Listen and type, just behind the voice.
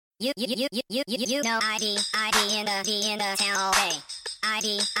You know ID in the town all day.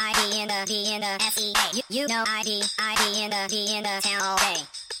 ID in the SEA. You know ID in the town all day.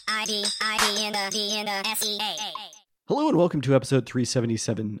 ID in the SEA. Hello and welcome to episode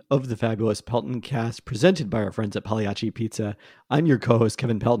 377 of the fabulous Peltoncast, presented by our friends at Pagliacci Pizza. I'm your co-host,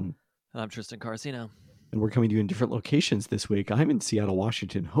 Kevin Pelton. I'm Tristan Carcino. And we're coming to you in different locations this week. I'm in Seattle,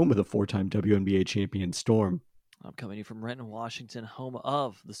 Washington, home of the four-time WNBA champion Storm. I'm coming to you from Renton, Washington, home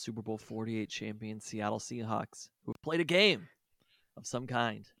of the Super Bowl 48 champion Seattle Seahawks, who played a game of some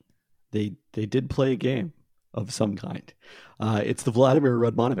kind. They did play a game of some kind. It's the Vladimir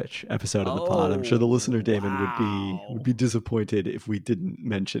Radmanovich episode of the pod. I'm sure the listener Damon would be disappointed if we didn't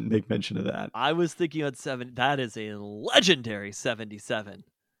make mention of that. I was thinking on 7. That is a legendary 77.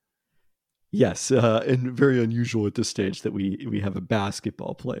 Yes, and very unusual at this stage that we have a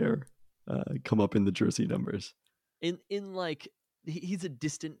basketball player come up in the jersey numbers. In like, he's a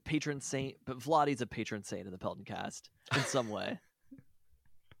distant patron saint, but Vladdy's a patron saint of the Peltoncast in some way.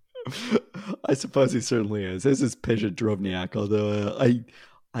 I suppose he certainly is. This is Peja Drobniak, although I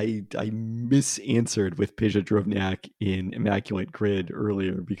misanswered with Peja Drobniak in Immaculate Grid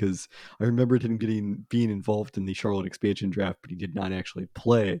earlier because I remembered him being involved in the Charlotte expansion draft, but he did not actually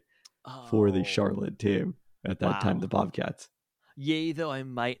play for the Charlotte team at that time, the Bobcats. Yay, though I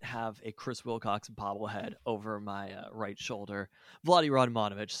might have a Chris Wilcox bobblehead over my right shoulder, Vladdy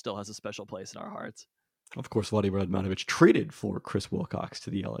Radmanovich still has a special place in our hearts. Of course, Vladdy Radmanovich traded for Chris Wilcox to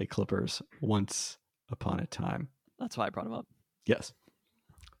the LA Clippers once upon a time. That's why I brought him up. Yes.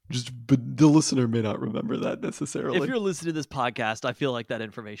 But the listener may not remember that necessarily. If you're listening to this podcast, I feel like that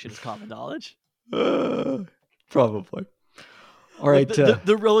information is common knowledge. Probably. All right.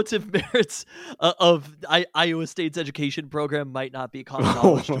 The relative merits of Iowa State's education program might not be common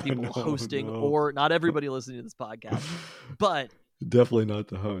knowledge to people hosting or not everybody listening to this podcast, but definitely not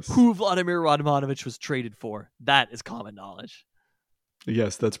the host. Who Vladimir Radmanovich was traded for, that is common knowledge.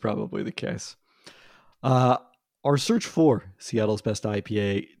 Yes, that's probably the case. Our search for Seattle's best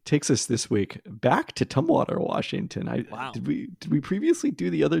IPA takes us this week back to Tumwater, Washington. Wow. Did we previously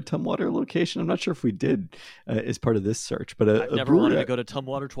do the other Tumwater location? I'm not sure if we did as part of this search, but I've never wanted to go to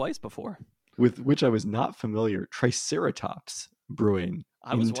Tumwater twice before. With which I was not familiar. Triceratops Brewing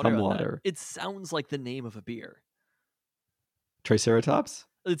in Tumwater. It sounds like the name of a beer. Triceratops?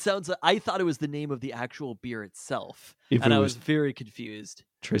 It sounds like, I thought it was the name of the actual beer itself, and I was very confused.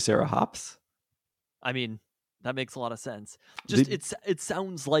 Triceratops? I mean, that makes a lot of sense. It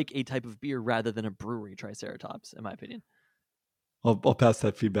sounds like a type of beer rather than a brewery, Triceratops, in my opinion. I'll pass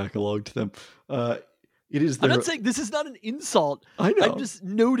that feedback along to them. It is. I'm not saying this is not an insult. I know. I'm just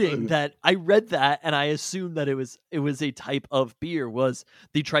noting that I read that and I assumed that it was a type of beer, was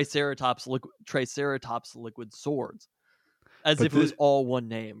the Triceratops liquid swords, if it was all one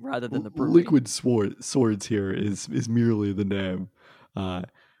name rather than the brewery. Liquid swords here is merely the name.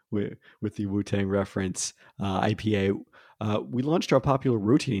 With the Wu-Tang reference, IPA. We launched our popular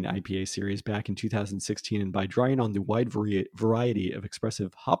rotating IPA series back in 2016, and by drawing on the wide variety of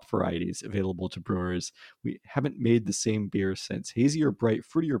expressive hop varieties available to brewers, we haven't made the same beer since. Hazy or bright,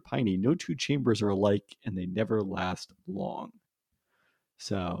 fruity or piney, no two chambers are alike, and they never last long.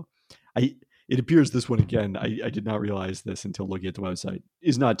 So, it appears this one, again, I did not realize this until looking at the website,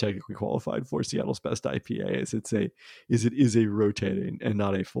 is not technically qualified for Seattle's best IPA, as it is a rotating and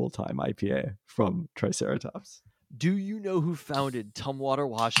not a full-time IPA from Triceratops. Do you know who founded Tumwater,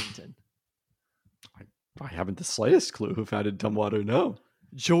 Washington? I haven't the slightest clue who founded Tumwater, no.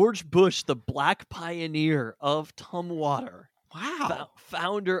 George Bush, the black pioneer of Tumwater. Wow.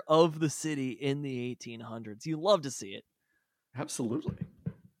 Founder of the city in the 1800s. You love to see it. Absolutely.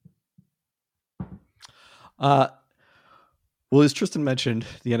 Well, as Tristan mentioned,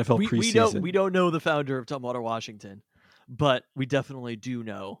 the NFL preseason. We don't know the founder of Tumwater, Washington, but we definitely do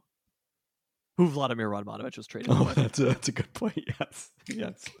know who Vladimir Radmanovich was traded for. That's a good point.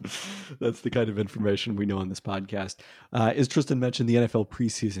 Yes. That's the kind of information we know on this podcast. As Tristan mentioned, the NFL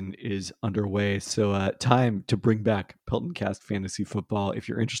preseason is underway, so time to bring back Peltoncast Fantasy Football. If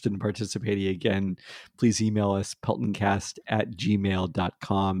you're interested in participating again, please email us,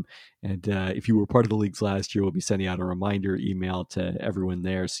 peltoncast@gmail.com. And if you were part of the leagues last year, we'll be sending out a reminder email to everyone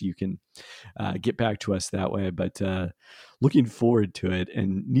there so you can get back to us that way. But looking forward to it,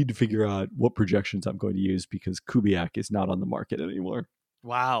 and need to figure out what projections I'm going to use because Kubiak is not on the market anymore.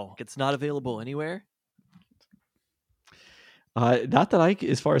 Wow. It's not available anywhere? Not that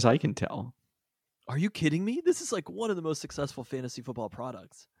as far as I can tell. Are you kidding me? This is like one of the most successful fantasy football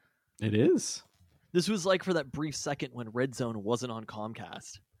products. It is. This was like for that brief second when Red Zone wasn't on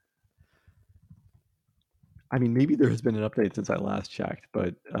Comcast. I mean, maybe there has been an update since I last checked,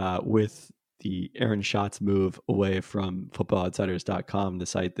 but with the Aaron Schatz move away from footballoutsiders.com, the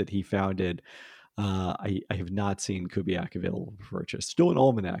site that he founded, I have not seen Kubiak available for purchase. Still an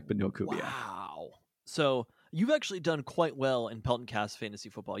almanac, but no Kubiak. Wow. So you've actually done quite well in Peltoncast fantasy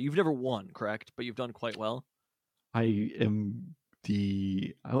football. You've never won, correct? But you've done quite well. I am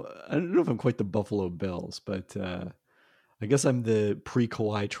I don't know if I'm quite the Buffalo Bills, but I guess I'm the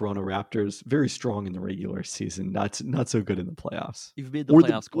pre-Kawhi Toronto Raptors. Very strong in the regular season, not so good in the playoffs. You've made the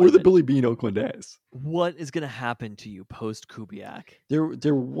playoffs quite or the a bit. Billy Bean Oakland A's. What is going to happen to you post Kubiak?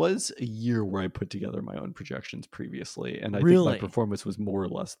 There was a year where I put together my own projections previously, and I think Really? my performance was more or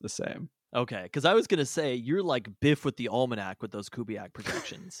less the same. Okay, because I was going to say you're like Biff with the almanac with those Kubiak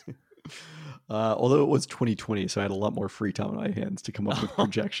projections. Although it was 2020, so I had a lot more free time on my hands to come up with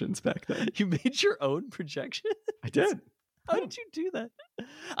projections back then. You made your own projection? I did. How did you do that?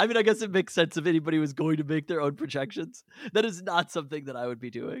 I mean, I guess it makes sense if anybody was going to make their own projections. That is not something that I would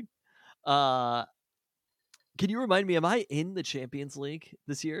be doing. Can you remind me, am I in the Champions League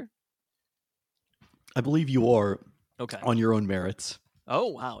this year? I believe you are. Okay. On your own merits. Oh,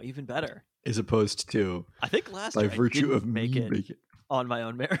 wow. Even better. As opposed to I think last by year virtue I of didn't make it on on my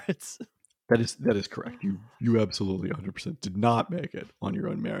own merits. That is correct. You absolutely 100% did not make it on your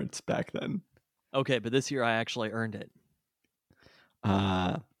own merits back then. Okay, but this year I actually earned it.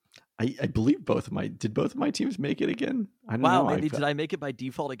 I believe both of my teams make it again? I don't know. Maybe did I make it by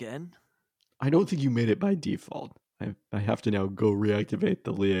default again? I don't think you made it by default. I have to now go reactivate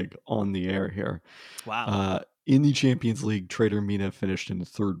the league on the air here. Wow. In the Champions League, Trader Mina finished in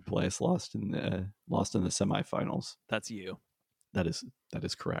third place, lost in the semifinals. That's you. That is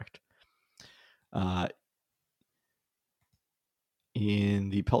correct. In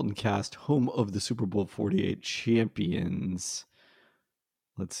the Peltoncast, home of the Super Bowl 48 champions.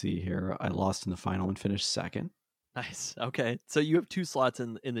 Let's see here. I lost in the final and finished second. Nice. Okay. So you have 2 slots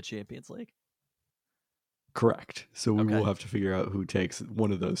in the Champions League. Correct. So we will have to figure out who takes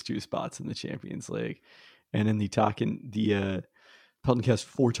one of those 2 spots in the Champions League. And in the Peltoncast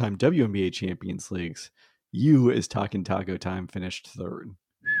 4-time WNBA Champions Leagues, you, as Talkin' Taco Time, finished third.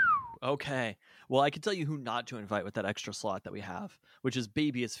 Okay. Well, I can tell you who not to invite with that extra slot that we have, which is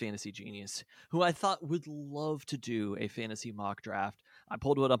Baby's Fantasy Genius, who I thought would love to do a fantasy mock draft. I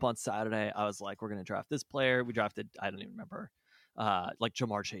pulled one up on Saturday. I was like, we're going to draft this player. We drafted, I don't even remember, like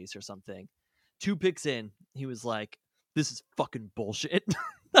Jamar Chase or something. 2 picks in, he was like, this is fucking bullshit.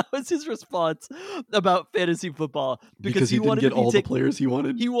 That was his response about fantasy football. Because he didn't get all the players he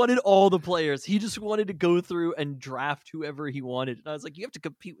wanted? He wanted all the players. He just wanted to go through and draft whoever he wanted. And I was like, you have to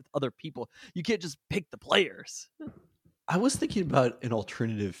compete with other people. You can't just pick the players. I was thinking about an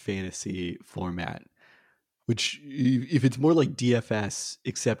alternative fantasy format, which if it's more like DFS,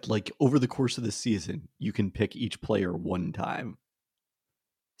 except like over the course of the season, you can pick each player one time.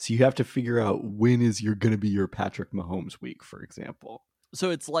 So you have to figure out when is going to be your Patrick Mahomes week, for example. So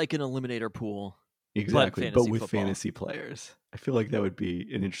it's like an eliminator pool. Exactly, but with fantasy players. I feel like that would be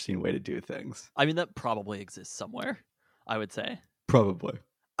an interesting way to do things. I mean, that probably exists somewhere, I would say. Probably.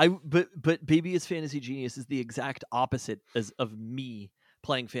 But Baby is Fantasy Genius is the exact opposite of me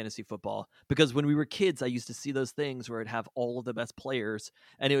playing fantasy football. Because when we were kids, I used to see those things where it'd have all of the best players,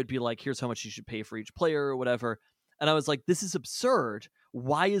 and it would be like, here's how much you should pay for each player or whatever. And I was like, this is absurd.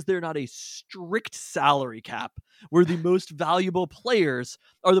 Why is there not a strict salary cap where the most valuable players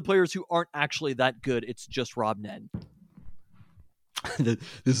are the players who aren't actually that good? It's just Rob Nen. This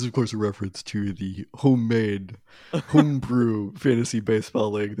is, of course, a reference to the homebrew fantasy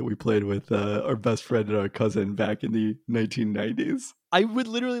baseball league that we played with our best friend and our cousin back in the 1990s. I would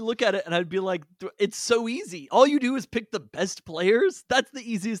literally look at it and I'd be like, it's so easy. All you do is pick the best players. That's the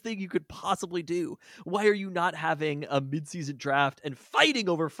easiest thing you could possibly do. Why are you not having a midseason draft and fighting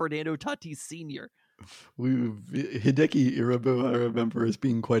over Fernando Tatis Sr.? Hideki Irabu, I remember, as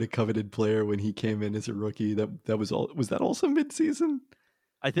being quite a coveted player when he came in as a rookie. That was all. Was that also midseason?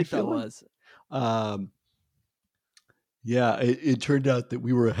 I think that was. Yeah, it turned out that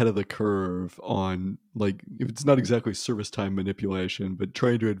we were ahead of the curve on, like, it's not exactly service time manipulation, but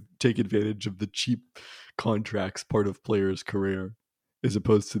trying to take advantage of the cheap contracts part of players' career as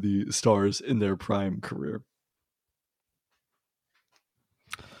opposed to the stars in their prime career.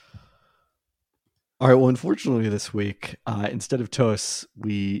 All right, well, unfortunately this week, instead of toasts,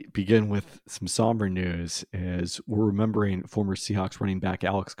 we begin with some somber news as we're remembering former Seahawks running back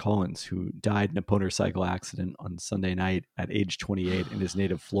Alex Collins, who died in a motorcycle accident on Sunday night at age 28 in his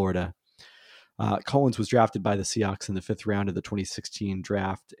native Florida. Collins was drafted by the Seahawks in the 5th round of the 2016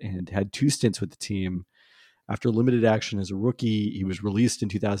 draft and had 2 stints with the team After limited action as a rookie, he was released in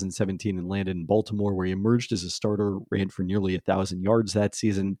 2017 and landed in Baltimore, where he emerged as a starter, ran for nearly 1,000 yards that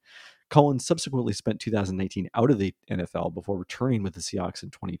season. Collins subsequently spent 2019 out of the NFL before returning with the Seahawks in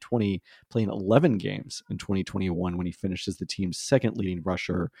 2020, playing 11 games in 2021 when he finished as the team's second leading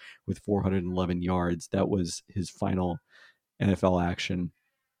rusher with 411 yards. That was his final NFL action.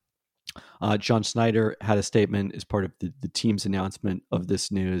 John Snyder had a statement as part of the team's announcement of this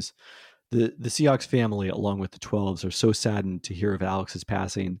news. The Seahawks family, along with the 12s, are so saddened to hear of Alex's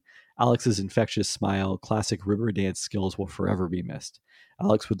passing. Alex's infectious smile, classic river dance skills will forever be missed.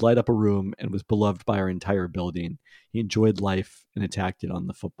 Alex would light up a room and was beloved by our entire building. He enjoyed life and attacked it on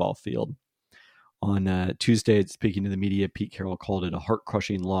the football field. On Tuesday, speaking to the media, Pete Carroll called it a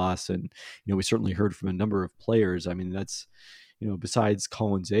heart-crushing loss. And, we certainly heard from a number of players. I mean, that's, besides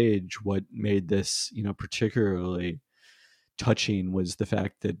Collins' age, what made this, particularly touching was the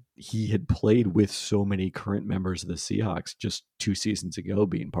fact that he had played with so many current members of the Seahawks just 2 seasons ago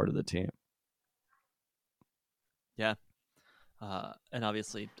being part of the team. Yeah. And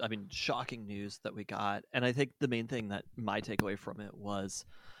obviously, I mean, shocking news that we got. And I think the main thing that my takeaway from it was,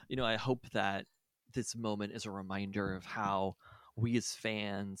 I hope that this moment is a reminder of how we as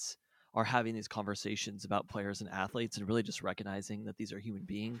fans are having these conversations about players and athletes and really just recognizing that these are human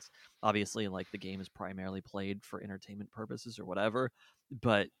beings. Obviously, like the game is primarily played for entertainment purposes or whatever,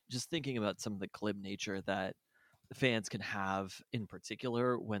 but just thinking about some of the glib nature that fans can have in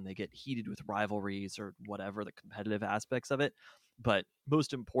particular when they get heated with rivalries or whatever the competitive aspects of it. But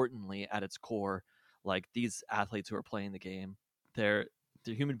most importantly, at its core, like these athletes who are playing the game, they're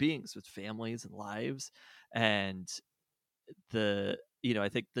human beings with families and lives. And I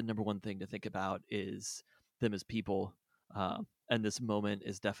think the number one thing to think about is them as people. And this moment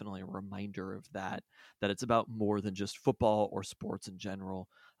is definitely a reminder of that it's about more than just football or sports in general.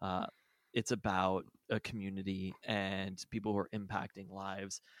 It's about a community and people who are impacting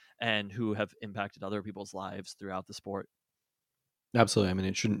lives and who have impacted other people's lives throughout the sport. Absolutely. I mean,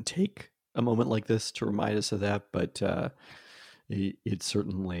 it shouldn't take a moment like this to remind us of that, but it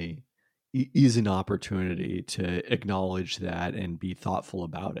certainly is an opportunity to acknowledge that and be thoughtful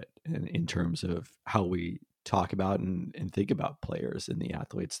about it in terms of how we talk about and think about players and the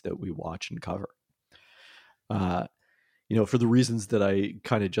athletes that we watch and cover. For the reasons that I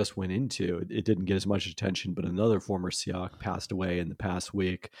kind of just went into, it didn't get as much attention, but another former Seahawk passed away in the past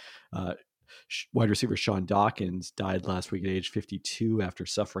week. Wide receiver Sean Dawkins died last week at age 52 after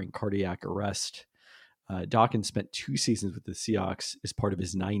suffering cardiac arrest. Dawkins spent 2 seasons with the Seahawks as part of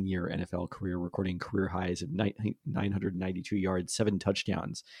his 9-year NFL career, recording career highs of 992 yards, 7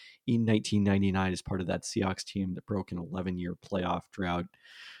 touchdowns in 1999 as part of that Seahawks team that broke an 11-year playoff drought.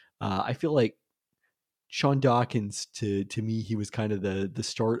 I feel like Sean Dawkins, to me, he was kind of the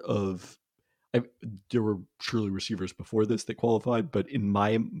start of. There were truly receivers before this that qualified, but in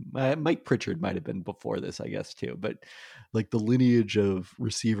my Mike Pritchard might have been before this, I guess, too. But like the lineage of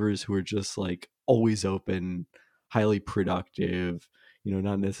receivers who are just like always open, highly productive,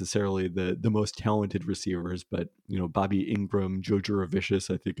 not necessarily the most talented receivers, but Bobby Ingram, Joe Juravicius,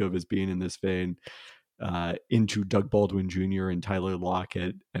 I think of as being in this vein, into Doug Baldwin Jr. and Tyler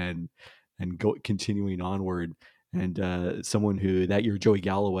Lockett, and continuing onward. And someone who that year, Joey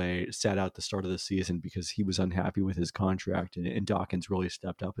Galloway, sat out the start of the season because he was unhappy with his contract, and Dawkins really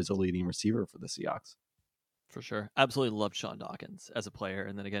stepped up as a leading receiver for the Seahawks. For sure. Absolutely loved Sean Dawkins as a player.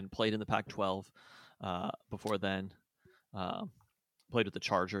 And then again, played in the Pac-12 before then. Played with the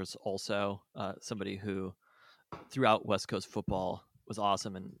Chargers also. Somebody who throughout West Coast football was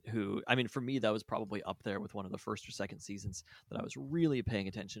awesome, and who, I mean, for me, that was probably up there with one of the first or second seasons that I was really paying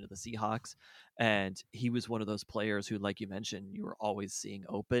attention to the Seahawks. And he was one of those players who, like you mentioned, you were always seeing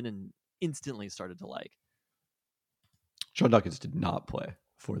open and instantly started to like. Sean Dawkins did not play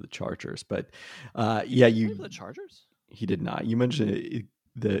for the Chargers, but For the Chargers? He did not. You mentioned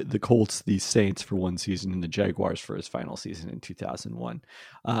the Colts, the Saints for one season, and the Jaguars for his final season in 2001.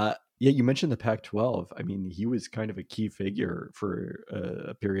 You mentioned the Pac-12. I mean, he was kind of a key figure for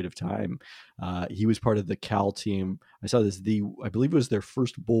a period of time. He was part of the Cal team. I saw this. I believe it was their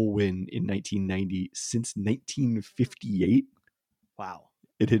first bowl win in 1990 since 1958. Wow.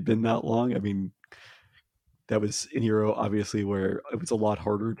 It had been that long. I mean, that was an era, obviously, where it was a lot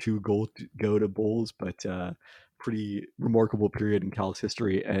harder to go to bowls, but pretty remarkable period in Cal's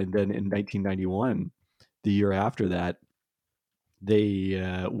history. And then in 1991, the year after that,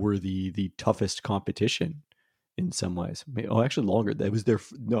 they were the toughest competition in some ways. Oh, actually longer. That was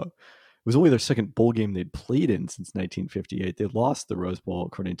it was only their second bowl game they'd played in since 1958. They lost the Rose Bowl,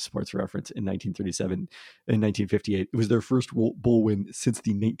 according to Sports Reference, in 1937. In 1958, it was their first bowl win since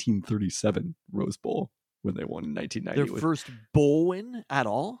the 1937 Rose Bowl. when they won in 1990. Their first bowl win at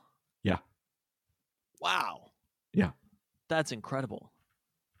all? Yeah. Wow. Yeah. That's incredible.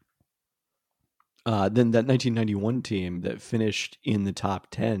 Then that 1991 team that finished in the top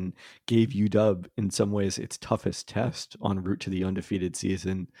 10 gave UW, in some ways, its toughest test en route to the undefeated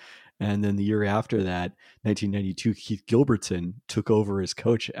season. And then the year after that, 1992, Keith Gilbertson took over as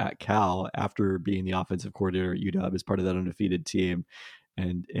coach at Cal after being the offensive coordinator at UW as part of that undefeated team.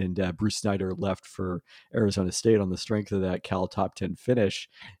 And Bruce Snyder left for Arizona State on the strength of that Cal top 10 finish.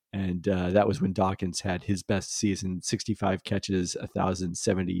 And that was when Dawkins had his best season, 65 catches,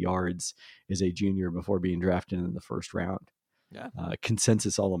 1,070 yards as a junior before being drafted in the first round. Yeah.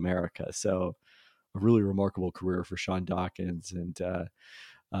 Consensus All-America. So a really remarkable career for Sean Dawkins, and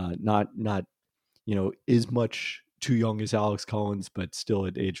not as much too young as Alex Collins, but still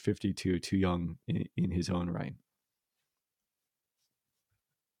at age 52, too young in his own right.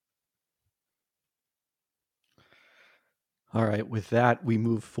 All right, with that, we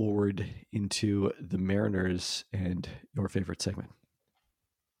move forward into the Mariners and your favorite segment.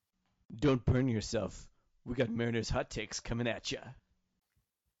 Don't burn yourself. We got Mariners hot takes coming at ya.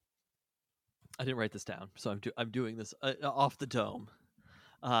 I didn't write this down, so I'm doing this off the dome.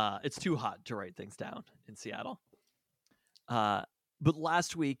 It's too hot to write things down in Seattle. But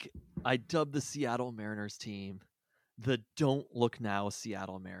last week, I dubbed the Seattle Mariners team the Don't Look Now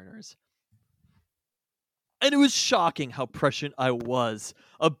Seattle Mariners. And it was shocking how prescient I was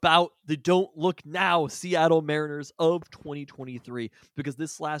about the Don't Look Now Seattle Mariners of 2023, because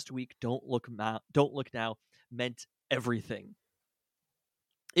this last week, Don't Look Now meant everything.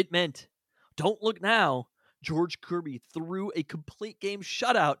 It meant, don't look now, George Kirby threw a complete game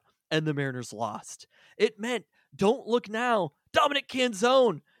shutout and the Mariners lost. It meant, don't look now, Dominic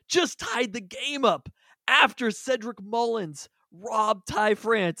Canzone just tied the game up after Cedric Mullins robbed Ty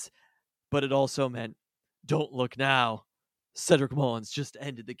France. But it also meant, don't look now, Cedric Mullins just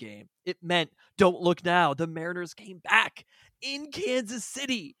ended the game. It meant, don't look now, the Mariners came back in Kansas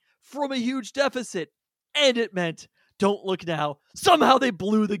City from a huge deficit. And it meant, don't look now, somehow they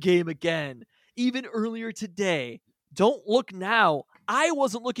blew the game again. Even earlier today, don't look now, I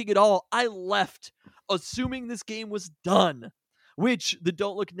wasn't looking at all. I left, assuming this game was done, which the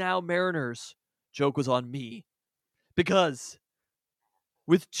Don't Look Now Mariners joke was on me. Because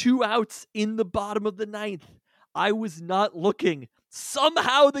with 2 outs in the bottom of the 9th, I was not looking.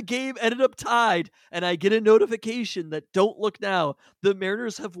 Somehow the game ended up tied, and I get a notification that don't look now, the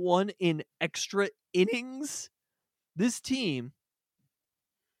Mariners have won in extra innings. This team,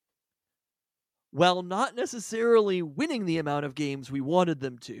 while not necessarily winning the amount of games we wanted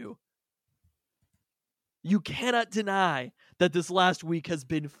them to, you cannot deny that this last week has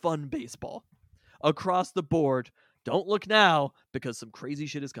been fun baseball. Across the board, don't look now, because some crazy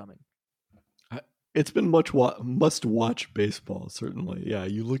shit is coming. It's been must-watch baseball, certainly. Yeah,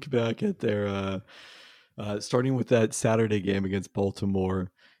 you look back at their, starting with that Saturday game against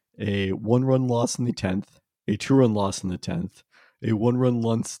Baltimore, a 1-run loss in the 10th, a 2-run loss in the 10th, a 1-run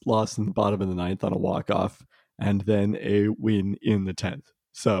loss in the bottom of the 9th on a walk-off, and then a win in the 10th.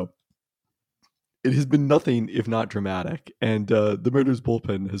 So it has been nothing if not dramatic. And the Mariners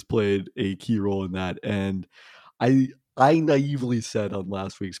bullpen has played a key role in that. And I naively said on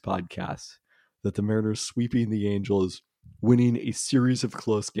last week's podcast that the Mariners sweeping the Angels, winning a series of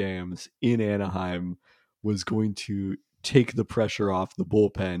close games in Anaheim, was going to take the pressure off the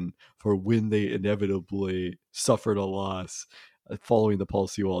bullpen for when they inevitably suffered a loss following the Paul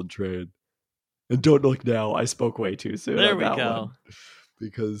Sewald trade. And don't look now, I spoke way too soon. There on we that go. one,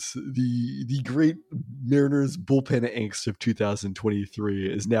 because the great Mariners bullpen angst of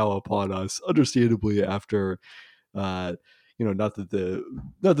 2023 is now upon us, understandably after not that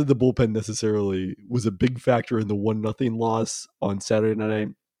the bullpen necessarily was a big factor in the 1-0 loss on Saturday night.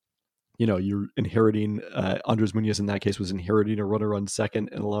 You're inheriting Andres Munoz in that case was inheriting a runner on second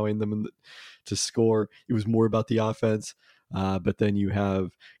and allowing them to score. It was more about the offense. But then you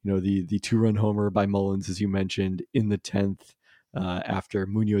have, the 2-run homer by Mullins, as you mentioned, in the 10th, after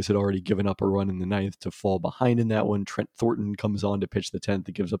Munoz had already given up a run in the 9th to fall behind in that one. Trent Thornton comes on to pitch the 10th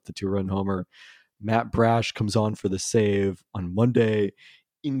that gives up the 2-run homer. Matt Brash comes on for the save on Monday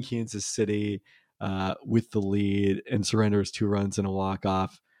in Kansas City with the lead and surrenders 2 runs and a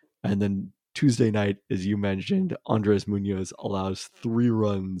walk-off. And then Tuesday night, as you mentioned, Andres Munoz allows 3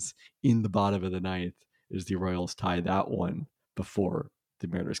 runs in the bottom of the 9th as the Royals tie that one before the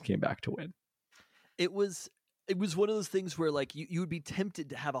Mariners came back to win. It was one of those things where like you would be tempted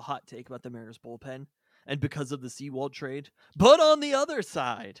to have a hot take about the Mariners bullpen and because of the Sewald trade. But on the other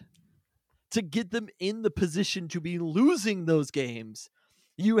side, to get them in the position to be losing those games,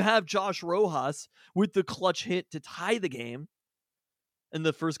 You have Josh Rojas with the clutch hit to tie the game in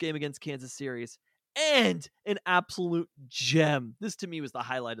the first game against Kansas series, and an absolute gem. This to me was the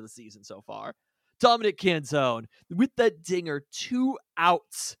highlight of the season so far. Dominic Canzone with that dinger, 2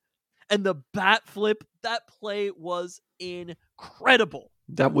 outs, and the bat flip. That play was incredible.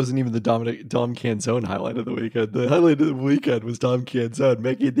 That wasn't even the Dom Canzone highlight of the weekend. The highlight of the weekend was Dom Canzone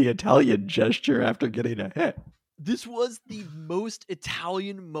making the Italian gesture after getting a hit. This was the most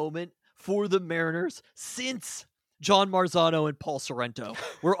Italian moment for the Mariners since John Marzano and Paul Sorrento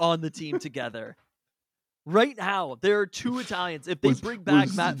were on the team together. Right now, there are 2 Italians. If they bring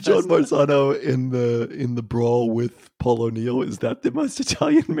back Matt John Festa, Marzano in the brawl with Paul O'Neill, is that the most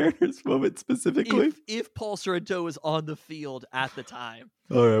Italian Mariners moment specifically? if Paul Sorrento was on the field at the time.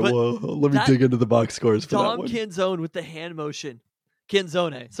 All right, But well, let me dig into the box scores for that Dom one. Canzone with the hand motion.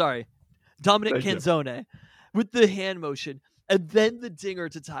 Canzone, Dominic Thank you. Canzone with the hand motion, and then the dinger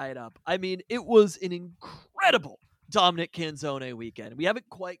to tie it up. I mean, it was an incredible Dominic Canzone weekend. We haven't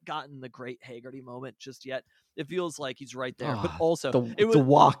quite gotten the great Haggerty moment just yet. It feels like he's right there, but also the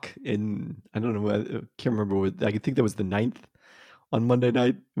walk in, I don't know, I can't remember what, I think that was the 9th on Monday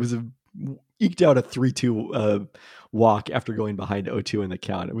night. It was eked out a 3-2 walk after going behind 0-2 in the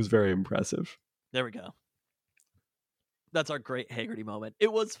count. It was very impressive. There we go. That's our great Haggerty moment. It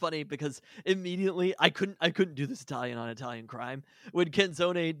was funny because immediately I couldn't do this Italian on Italian crime when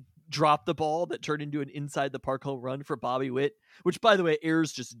Canzone dropped the ball that turned into an inside the park home run for Bobby Witt, which, by the way,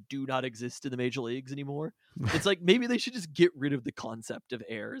 errors just do not exist in the major leagues anymore. It's like maybe they should just get rid of the concept of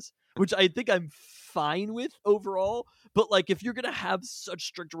errors, which I think I'm fine with overall. But like, if you're gonna have such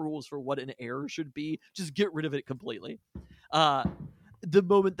strict rules for what an error should be, just get rid of it completely. The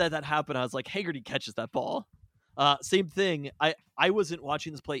moment that happened, I was like, Haggerty catches that ball. Same thing. I wasn't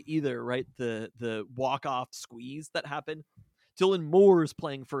watching this play either, right? The walk-off squeeze that happened. Dylan Moore is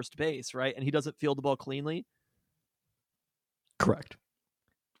playing first base, right? And he doesn't field the ball cleanly. Correct.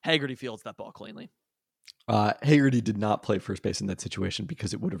 Haggerty fields that ball cleanly. Haggerty did not play first base in that situation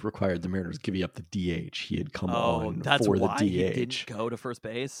because it would have required the Mariners giving up the DH. He had come on that's for why the DH. He didn't go to first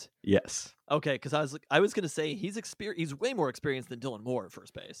base. Yes. Okay, because I was going to say he's way more experienced than Dylan Moore at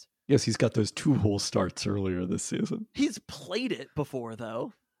first base. Yes, he's got those 2 whole starts earlier this season. He's played it before,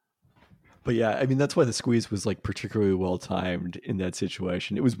 though. But yeah, I mean, that's why the squeeze was like particularly well timed in that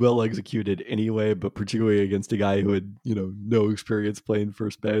situation. It was well executed anyway, but particularly against a guy who had, no experience playing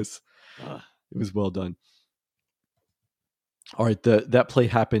first base. It was well done. All right, that play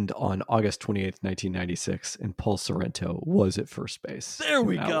happened on August 28th, 1996, and Paul Sorrento was at first base. There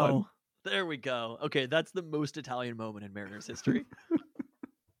we go. There we go. Okay, that's the most Italian moment in Mariners history.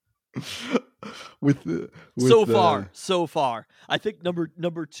 So far. I think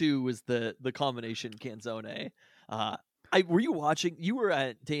number 2 was the combination Canzone. Were you watching? You were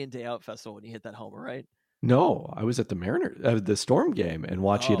at Day in Day Out Festival when you hit that homer, right? No, I was at the Storm game and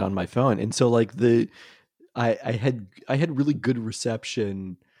watching it on my phone, and so like I had really good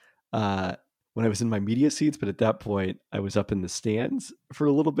reception when I was in my media seats, but at that point I was up in the stands for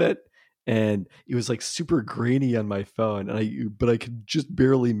a little bit. And it was like super grainy on my phone, but I could just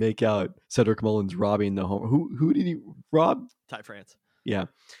barely make out Cedric Mullins robbing the home. Who did he rob? Ty France. Yeah,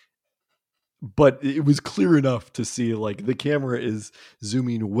 but it was clear enough to see like the camera is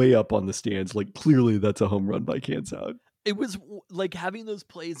zooming way up on the stands. Like clearly that's a home run by Canzone. It was like having those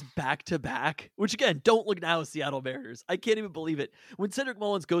plays back to back, which again, don't look now, Seattle Mariners. I can't even believe it. When Cedric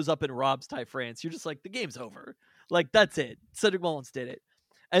Mullins goes up and robs Ty France, you're just like, the game's over. Like that's it. Cedric Mullins did it.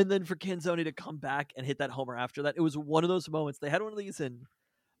 And then for Canzone to come back and hit that homer after that, it was one of those moments. They had one of these in,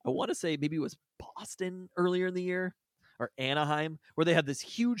 I want to say maybe it was Boston earlier in the year or Anaheim, where they had this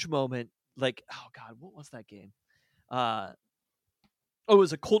huge moment. Like, oh God, what was that game? It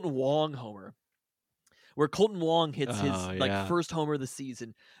was a Colton Wong homer, where Colton Wong hits his first homer of the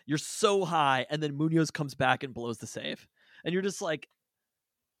season. You're so high, and then Munoz comes back and blows the save, and you're just like,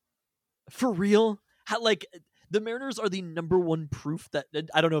 for real? How like? The Mariners are the number 1 proof that,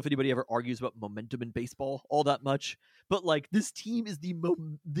 I don't know if anybody ever argues about momentum in baseball all that much, but like this team is the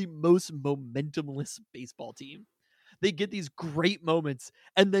most momentumless baseball team. They get these great moments,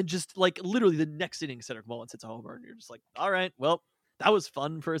 and then just like literally the next inning, Cedric Mullins hits a homer, and you're just like, all right, well, that was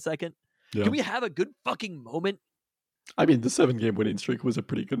fun for a second. Yeah. Can we have a good fucking moment? I mean, the 7-game winning streak was a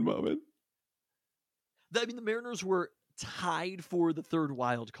pretty good moment. The Mariners were tied for the 3rd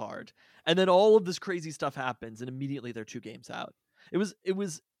wild card, and then all of this crazy stuff happens, and immediately they're 2 games out. It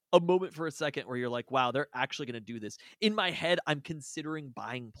was a moment for a second where you're like, wow, they're actually going to do this. In my head, I'm considering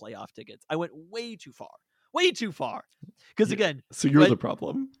buying playoff tickets. I went way too far because again, so you're the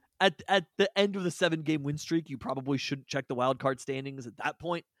problem. at the end of the 7-game win streak, you probably shouldn't check the wild card standings at that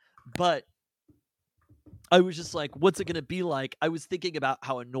point. But I was just like, what's it going to be like? I was thinking about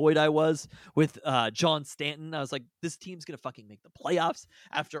how annoyed I was with John Stanton. I was like, this team's going to fucking make the playoffs.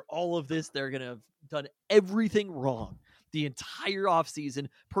 After all of this, they're going to have done everything wrong the entire offseason,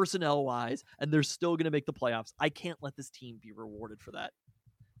 personnel-wise, and they're still going to make the playoffs. I can't let this team be rewarded for that.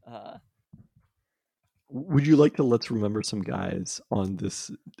 Would you like to let's remember some guys on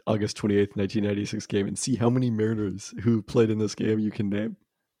this August 28th, 1996 game and see how many Mariners who played in this game you can name?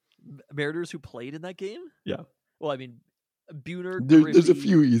 Mariners who played in that game? Yeah. Well, I mean, Buhner, there's a Griffey.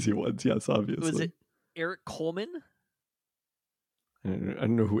 few easy ones, yes, obviously. Was it Eric Coleman? I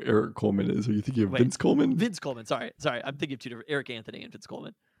don't know who Eric Coleman is. Are you thinking of Wait, Vince Coleman? Vince Coleman, sorry. I'm thinking of two different, Eric Anthony and Vince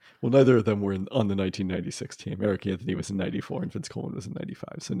Coleman. Well, neither of them were on the 1996 team. Eric Anthony was in 94 and Vince Coleman was in 95.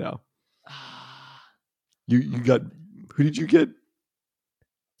 So no. You got, who did you get?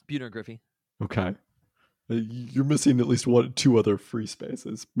 Buhner and Griffey. Okay. You're missing at least two other free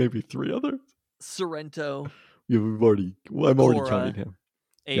spaces, maybe three others. Sorrento. Yeah, I'm already Cora, counting him.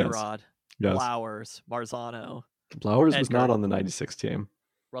 A-Rod. Yes. Flowers. Marzano. Flowers was Edgar. not on the 96 team.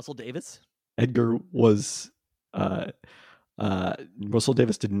 Russell Davis. Edgar was, Russell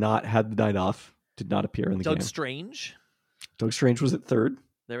Davis did not have the night off, did not appear in the game. Doug Strange. Doug Strange was at third.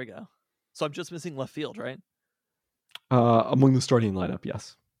 There we go. So I'm just missing left field, right? Among the starting lineup,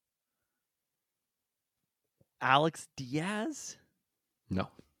 yes. Alex Diaz? No.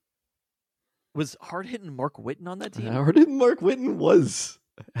 Was hard-hitting Mark Whitten on that team? Hardin Mark Whitten was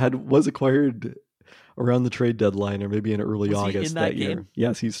acquired around the trade deadline or maybe in early Was he August in that year. game?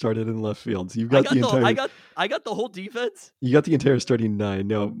 Yes, he started in left field. So you've I got got the whole defense. You got the entire starting nine.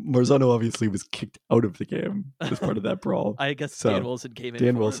 Now, Marzano obviously was kicked out of the game as part of that brawl. I guess So, Dan Wilson came in.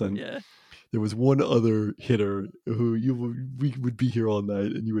 Dan for Wilson. Him. Yeah. There was one other hitter who we would be here all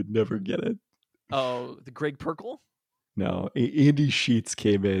night and you would never get it. Oh, the Greg Perkle? No, Andy Sheets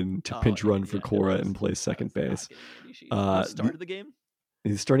came in to pinch run for yeah, Cora it was- and play second That's not base. getting Andy Sheets. Who started the game?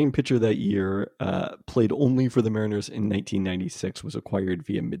 The starting pitcher that year played only for the Mariners in 1996, was acquired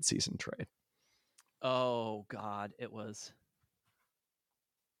via midseason trade. Oh God, it was.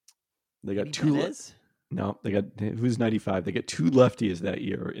 They got Manny two. Benez? No, they got who's 95. They got two lefties that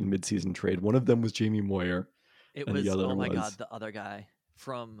year in midseason trade. One of them was Jamie Moyer. It and was. the other Oh my was- God, the other guy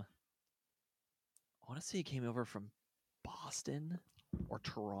from. I want to say he came over from Boston or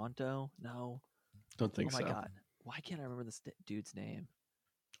Toronto. No. Don't think Oh so. my God, why can't I remember this dude's name?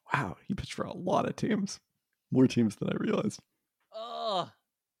 Wow, he pitched for a lot of teams, more teams than I realized. Oh,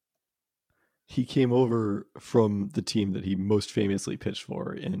 He came over from the team that he most famously pitched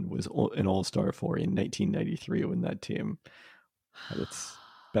for and was an all-star for in 1993 when that team had its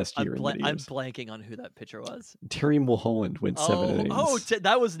best year in many I'm years. blanking on who that pitcher was. Terry Mulholland went 7 innings.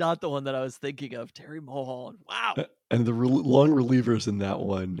 That was not the one that I was thinking of. Terry Mulholland. Wow. And the long relievers in that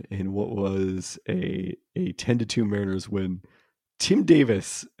one, in what was a 10-2 Mariners win, Tim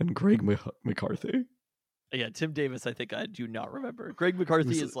Davis and Greg McCarthy. Yeah, Tim Davis, I think I do not remember. Greg McCarthy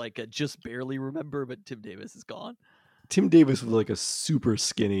Was- is like a just barely remember, but Tim Davis is gone. Tim Davis was like a super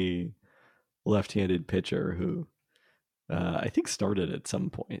skinny left-handed pitcher who I think started at some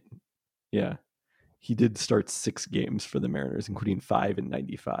point. Yeah. He did start 6 games for the Mariners, including 5 in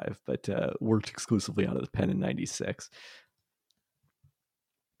 95, but worked exclusively out of the pen in 96.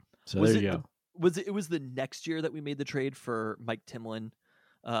 So Was there it you go. It was the next year that we made the trade for Mike Timlin,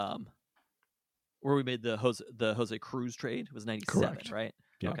 where we made the Jose Cruz trade. It was 97, Correct. right?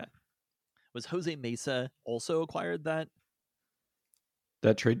 Yeah. Okay. Was Jose Mesa also acquired that?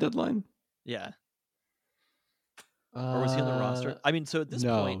 That trade deadline? Yeah. Or was he on the roster? I mean, so at this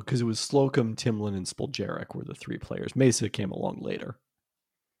no, point, because it was Slocum, Timlin, and Spoljaric were the 3 players. Mesa came along later.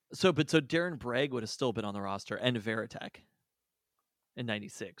 so Darren Bragg would have still been on the roster and Veritek in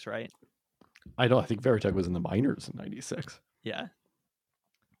 96, right? I think Veritek was in the minors in 96. Yeah.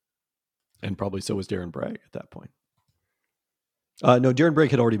 And probably so was Darren Bragg at that point. No, Darren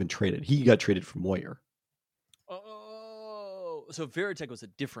Bragg had already been traded. He got traded from Moyer. Oh, so Veritek was a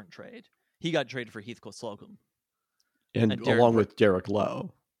different trade. He got traded for Heathcliff Slocum. And And Darren along Bragg. with Derek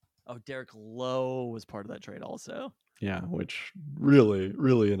Lowe. Oh, Derek Lowe was part of that trade also. Yeah, which really,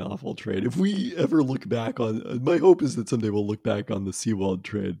 really an awful trade. If we ever look back on, my hope is that someday we'll look back on the Seawald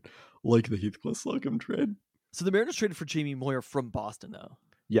trade like the Heathcliff Slocum trade. So the Mariners traded for Jamie Moyer from Boston, though.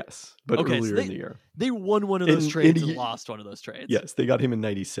 Yes, but Okay, so earlier in the year. They won one of those And- trades and and he- lost one of those trades. Yes, they got him in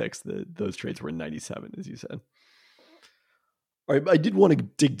 96. Those trades were in 97, as you said. All right, I did want to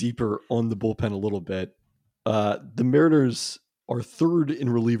dig deeper on the bullpen a little bit. The Mariners are third in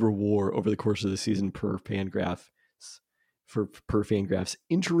reliever WAR over the course of the season per Fangraphs, for per Fangraphs.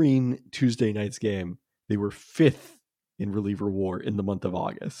 Entering Tuesday night's game, they were 5th in reliever WAR in the month of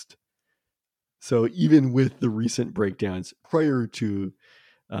August. So even with the recent breakdowns prior to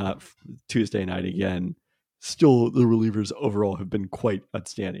Tuesday night again, still the relievers overall have been quite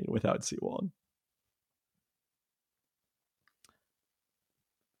outstanding without Seawald.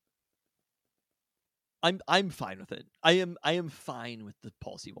 I'm fine with it. I am fine with the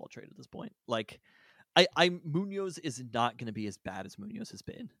Paul Seawald trade at this point. Like, I Munoz is not going to be as bad as Munoz has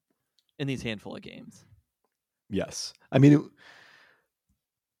been in these handful of games. Yes, I mean,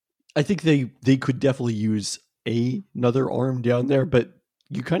 I think they could definitely use another arm down there, but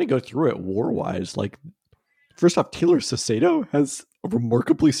you kind of go through it WAR wise. Like, first off, Taylor Saucedo has a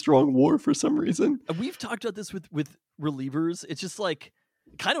remarkably strong WAR for some reason. And we've talked about this with relievers. It's just like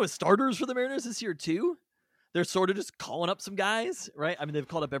kind of with starters for the Mariners this year too. They're sort of just calling up some guys, right? I mean, they've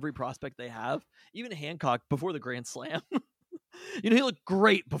called up every prospect they have. Even Hancock before the Grand Slam. He looked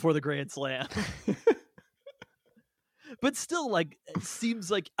great before the Grand Slam. But still, like, it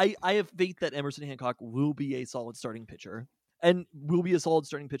seems like I have faith that Emerson Hancock will be a solid starting pitcher and will be a solid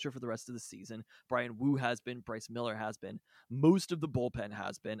starting pitcher for the rest of the season. Brian Wu has been. Bryce Miller has been. Most of the bullpen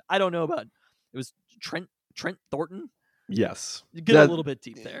has been. I don't know about it was Trent Thornton. Yes, You get a little bit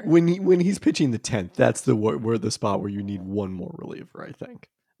deep there. When he's pitching the 10th, that's the spot where you need one more reliever, I think.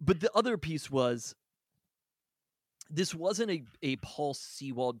 But the other piece was, this wasn't a Paul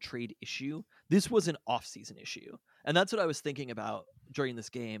Seawald trade issue. This was an off-season issue. And that's what I was thinking about during this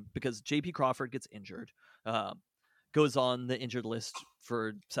game, because J.P. Crawford gets injured, goes on the injured list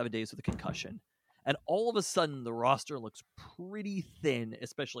for 7 days with a concussion. And all of a sudden, the roster looks pretty thin,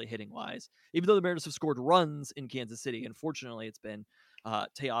 especially hitting-wise. Even though the Mariners have scored runs in Kansas City, unfortunately, it's been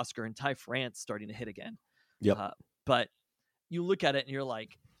Teoscar and Ty France starting to hit again. Yep. But you look at it and you're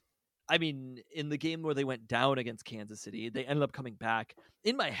like, I mean, in the game where they went down against Kansas City, they ended up coming back.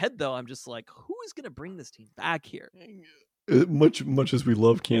 In my head, though, I'm just like, who is going to bring this team back here? Much as we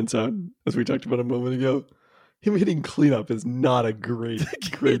love Canzone, as we talked about a moment ago, him hitting cleanup is not a great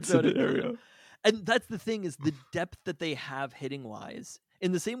scenario. And that's the thing, is the depth that they have hitting-wise.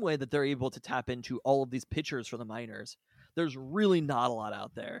 In the same way that they're able to tap into all of these pitchers from the minors, there's really not a lot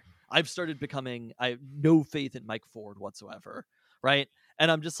out there. I have no faith in Mike Ford whatsoever, right?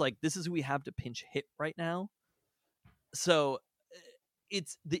 And I'm just like, this is who we have to pinch hit right now. So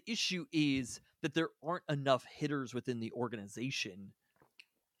the issue is that there aren't enough hitters within the organization,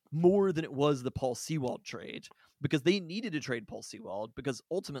 more than it was the Paul Seawald trade, because they needed to trade Paul Seawald because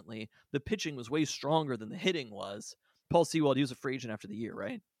ultimately the pitching was way stronger than the hitting was. Paul Seawald, he was a free agent after the year,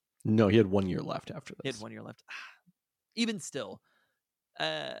 right? No, he had 1 year left after this. He had 1 year left. Even still,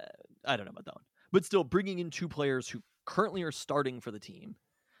 I don't know about that one. But still, bringing in two players who currently are starting for the team,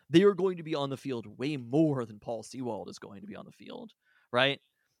 they are going to be on the field way more than Paul Seawald is going to be on the field, right?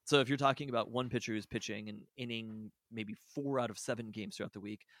 So if you're talking about one pitcher who's pitching an inning maybe 4 out of 7 games throughout the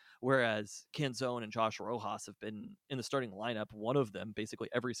week, whereas Canzone and Josh Rojas have been in the starting lineup, one of them basically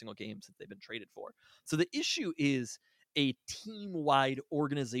every single game since they've been traded for. So the issue is a team-wide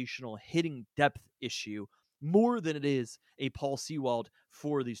organizational hitting depth issue more than it is a Paul Seawald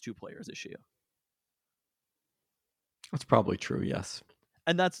for these two players issue. That's probably true, yes.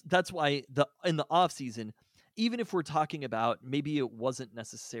 And that's why in the offseason, even if we're talking about maybe it wasn't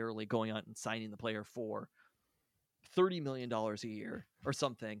necessarily going out and signing the player for $30 million a year or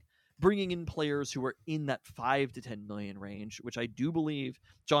something, bringing in players who are in that $5 to $10 million range, which I do believe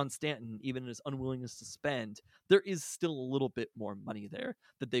John Stanton, even in his unwillingness to spend, there is still a little bit more money there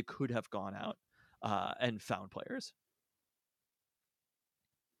that they could have gone out and found players.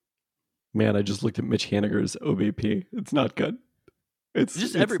 Man, I just looked at Mitch Haniger's OBP. It's not good. It's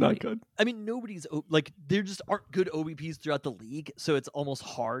just everybody. Not good. I mean, there just aren't good OBPs throughout the league, so it's almost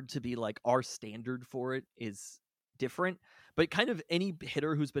hard to be like, our standard for it is different. But kind of any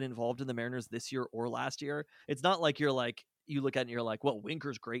hitter who's been involved in the Mariners this year or last year, it's not like you look at it and you're like, well,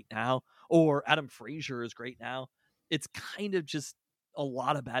 Winker's great now, or Adam Frazier is great now. It's kind of just a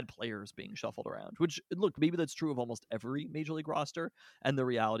lot of bad players being shuffled around, which, look, maybe that's true of almost every major league roster. And the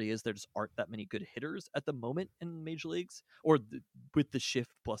reality is there just aren't that many good hitters at the moment in major leagues, or with the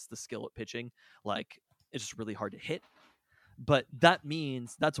shift plus the skill at pitching, like, it's just really hard to hit. But that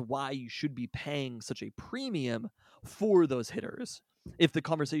means that's why you should be paying such a premium for those hitters. If the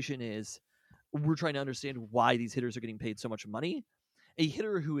conversation is, we're trying to understand why these hitters are getting paid so much money, a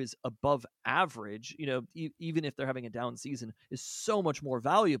hitter who is above average, even if they're having a down season, is so much more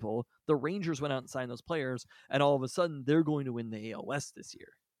valuable. The Rangers went out and signed those players, and all of a sudden they're going to win the AL West this year.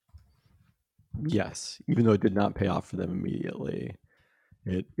 Yes, even though it did not pay off for them immediately,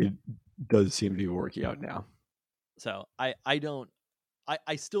 it does seem to be working out now. So I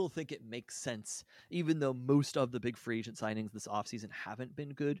still think it makes sense, even though most of the big free agent signings this offseason haven't been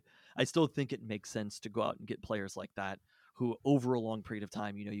good. I still think it makes sense to go out and get players like that who over a long period of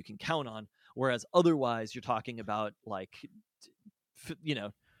time, you can count on. Whereas otherwise you're talking about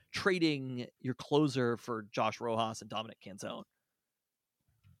trading your closer for Josh Rojas and Dominic Canzone.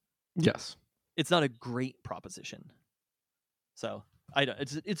 Yes. It's not a great proposition. So I don't.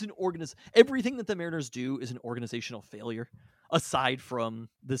 It's an everything that the Mariners do is an organizational failure, aside from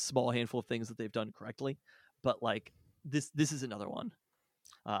this small handful of things that they've done correctly. But like this is another one.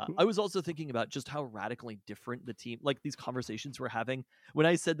 I was also thinking about just how radically different the team, like these conversations we're having when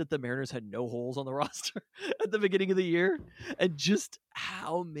I said that the Mariners had no holes on the roster at the beginning of the year, and just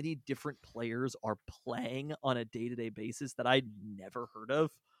how many different players are playing on a day-to-day basis that I'd never heard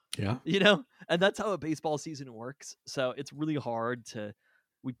of. Yeah. And that's how a baseball season works. So it's really hard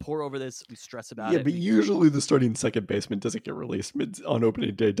we pour over this, we stress about it. Yeah, but usually the starting second baseman doesn't get released on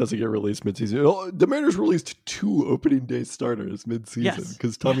opening day, doesn't get released mid-season. The Mariners released 2 opening day starters mid-season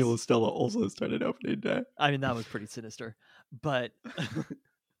because Tommy La Stella also started opening day. I mean, that was pretty sinister, but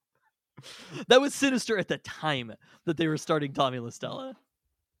that was sinister at the time that they were starting Tommy La Stella.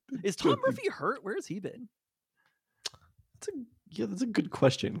 Is Tom Murphy hurt? Where has he been? That's a good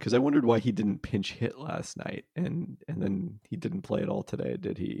question, because I wondered why he didn't pinch hit last night, and then he didn't play at all today,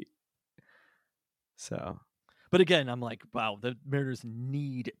 did he? So, but again, I'm like, wow, the Mariners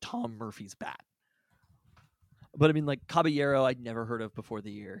need Tom Murphy's bat. But I mean, like Caballero, I'd never heard of before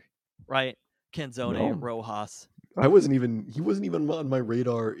the year, right? Canzone, Rojas. He wasn't even on my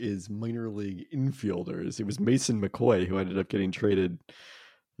radar as minor league infielders. It was Mason McCoy, who ended up getting traded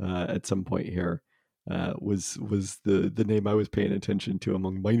at some point here. Was the name I was paying attention to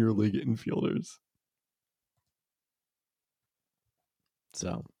among minor league infielders.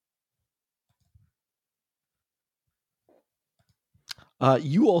 So,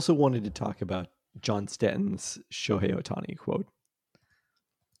 you also wanted to talk about John Stanton's Shohei Ohtani quote.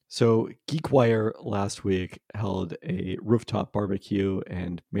 So, GeekWire last week held a rooftop barbecue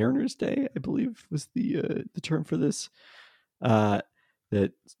and Mariners Day, I believe was the term for this.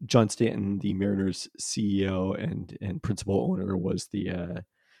 That John Stanton, the Mariners CEO and principal owner, was the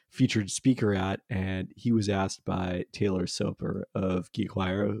featured speaker at, and he was asked by Taylor Soper of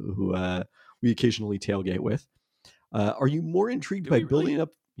GeekWire, who we occasionally tailgate with, are you more intrigued by building up?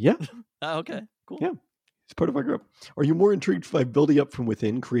 Yeah. Okay, cool. Yeah, he's part of our group. Are you more intrigued by building up from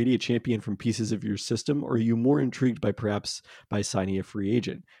within, creating a champion from pieces of your system, or are you more intrigued by signing a free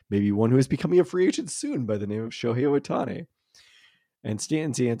agent, maybe one who is becoming a free agent soon by the name of Shohei Ohtani? And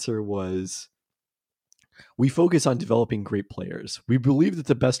Stanton's answer was, we focus on developing great players. We believe that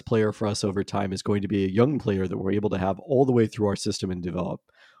the best player for us over time is going to be a young player that we're able to have all the way through our system and develop.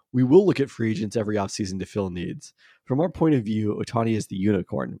 We will look at free agents every offseason to fill needs. From our point of view, Ohtani is the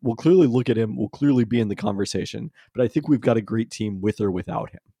unicorn. We'll clearly look at him. We'll clearly be in the conversation. But I think we've got a great team with or without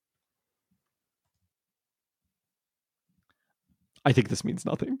him. I think this means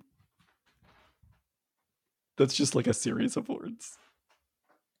nothing. That's just like a series of words.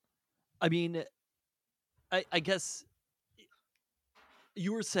 I mean, I guess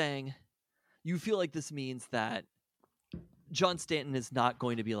you were saying you feel like this means that John Stanton is not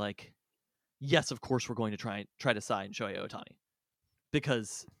going to be like, yes, of course we're going to try to sign Shohei Ohtani,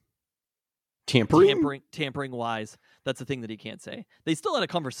 because tampering wise, that's the thing that he can't say. They still had a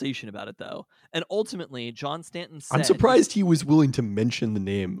conversation about it though, and ultimately John Stanton said, I'm surprised he was willing to mention the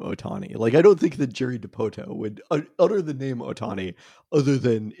name Ohtani. Like, I don't think that Jerry DiPoto would utter the name Ohtani other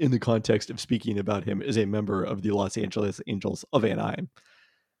than in the context of speaking about him as a member of the Los Angeles Angels of Anaheim.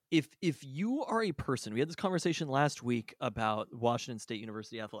 If you are a person, we had this conversation last week about Washington State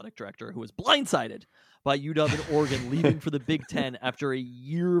University athletic director who was blindsided by UW and Oregon leaving for the Big Ten after a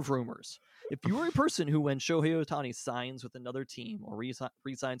year of rumors. If you are a person who, when Shohei Ohtani signs with another team or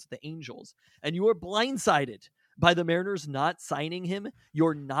resigns with the Angels, and you are blindsided by the Mariners not signing him,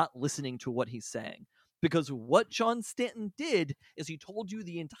 you're not listening to what he's saying. Because what John Stanton did is he told you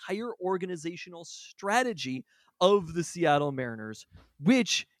the entire organizational strategy of the Seattle Mariners,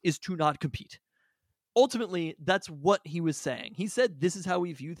 which is to not compete. Ultimately, that's what he was saying. He said, this is how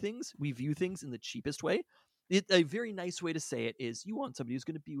we view things. We view things in the cheapest way. A very nice way to say it is you want somebody who's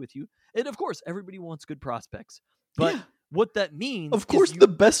going to be with you. And of course, everybody wants good prospects. But what that means... Of course, the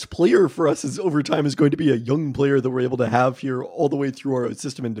best player for us is over time is going to be a young player that we're able to have here all the way through our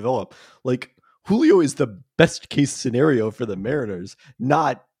system and develop. Like, Julio is the best case scenario for the Mariners,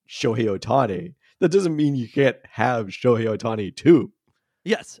 not Shohei Ohtani. That doesn't mean you can't have Shohei Ohtani too.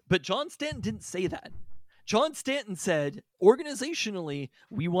 Yes, but John Stanton didn't say that. John Stanton said, organizationally,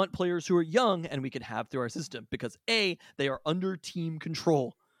 we want players who are young and we can have through our system because A, they are under team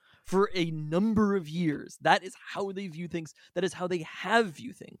control for a number of years. That is how they view things. That is how they have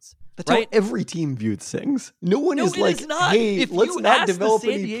viewed things. That's right? how every team views things. No one is it like, is not. hey, if let's you not ask develop the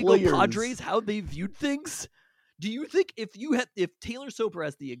San any Diego players. Padres how they viewed things, do you think if Taylor Soper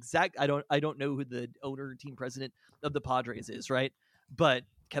has the exact, I don't know who the owner or team president of the Padres is, right? But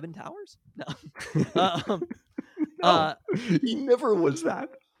Kevin Towers? No. No, he never was that.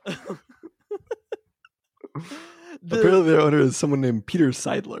 The- Apparently, their owner is someone named Peter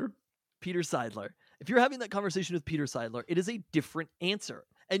Seidler. Peter Seidler. If you're having that conversation with Peter Seidler, it is a different answer.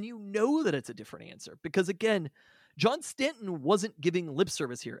 And you know that it's a different answer because, again, John Stanton wasn't giving lip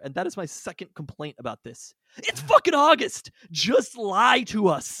service here. And that is my second complaint about this. It's fucking August. Just lie to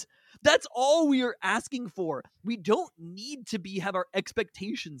us. That's all we are asking for. We don't need to have our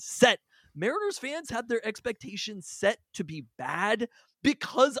expectations set. Mariners fans have their expectations set to be bad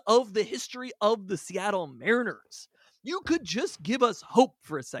because of the history of the Seattle Mariners. You could just give us hope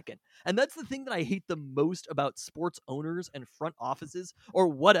for a second. And that's the thing that I hate the most about sports owners and front offices or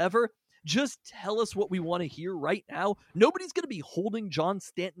whatever. Just tell us what we want to hear right now. Nobody's going to be holding John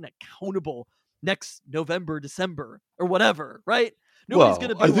Stanton accountable next November, December, or whatever, right? Nobody's going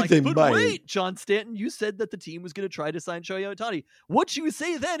to be like, but wait, John Stanton, you said that the team was going to try to sign Shohei Ohtani. What you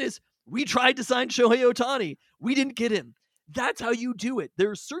say then is, we tried to sign Shohei Ohtani. We didn't get him. That's how you do it. There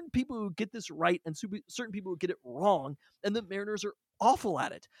are certain people who get this right and certain people who get it wrong, and the Mariners are awful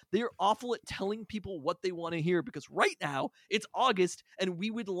at it. They are awful at telling people what they want to hear because right now it's August and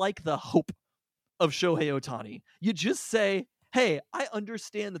we would like the hope of Shohei Ohtani. You just say, hey, I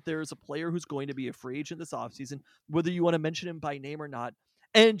understand that there is a player who's going to be a free agent this offseason, whether you want to mention him by name or not.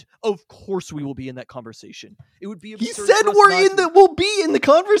 And of course we will be in that conversation. It would be absurd. He said we'll be in the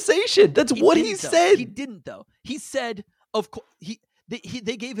conversation. That's what he said. He didn't though. He said, of course,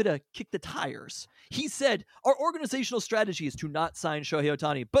 they gave it a kick the tires. He said, our organizational strategy is to not sign Shohei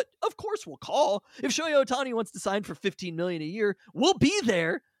Ohtani, but of course we'll call. If Shohei Ohtani wants to sign for $15 million a year, we'll be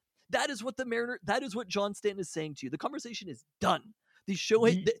there. That is what that is what John Stanton is saying to you. The conversation is done. The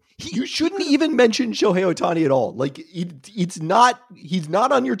Shohei, you shouldn't even mention Shohei Ohtani at all. Like he's not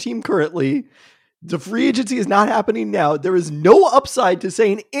on your team currently. The free agency is not happening now. There is no upside to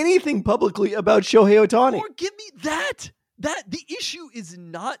saying anything publicly about Shohei Ohtani. Or give me that. That the issue is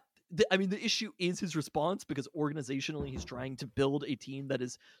not. The issue is his response because organizationally he's trying to build a team that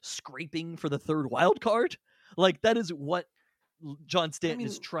is scraping for the third wild card. Like that is what John Stanton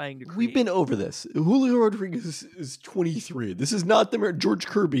is trying to create. We've been over this. Julio Rodriguez is 23. This is not the George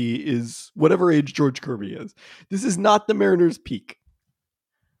Kirby is whatever age George Kirby is. This is not the Mariners' peak.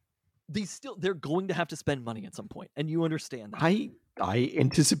 They're going to have to spend money at some point, and you understand that. I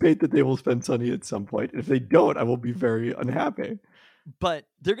anticipate that they will spend money at some point. If they don't, I will be very unhappy. But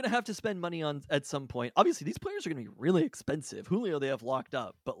they're going to have to spend money at some point. Obviously, these players are going to be really expensive. Julio, they have locked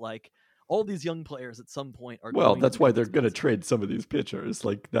up, but like all these young players at some point are. Well, that's why they're going to trade some of these pitchers.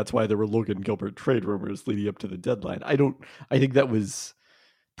 Like that's why there were Logan Gilbert trade rumors leading up to the deadline. I think that was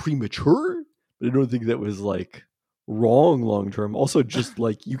premature, but I don't think that was like wrong long term. Also, just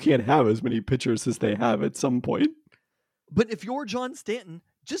like you can't have as many pitchers as they have at some point. But if you're John Stanton,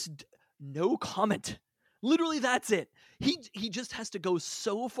 just no comment. Literally, that's it. He just has to go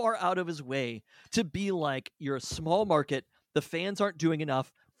so far out of his way to be like, you're a small market. The fans aren't doing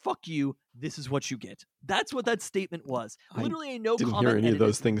enough. Fuck you. This is what you get. That's what that statement was. Literally, no didn't comment. Hear any and of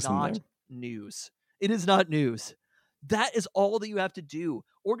those things in not there. news. It is not news. That is all that you have to do.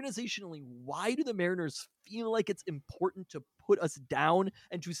 Organizationally, why do the Mariners feel like it's important to put us down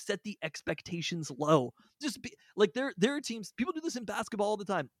and to set the expectations low? Just be like there are teams, people do this in basketball all the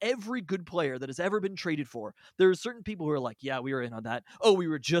time. Every good player that has ever been traded for, there are certain people who are like, yeah, we were in on that. Oh, we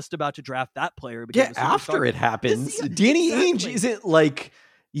were just about to draft that player. Yeah, after it happens. Danny Ainge isn't like,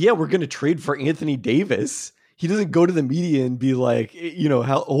 yeah, we're going to trade for Anthony Davis. He doesn't go to the media and be like,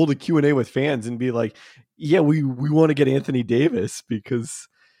 hold a Q&A with fans and be like, yeah, we want to get Anthony Davis because,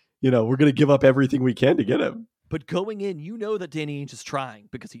 we're going to give up everything we can to get him. But going in, you know that Danny Ainge is trying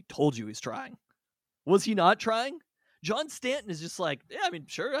because he told you he's trying. Was he not trying? John Stanton is just like, yeah,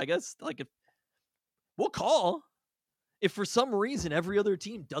 sure, I guess. Like, if we'll call. If for some reason every other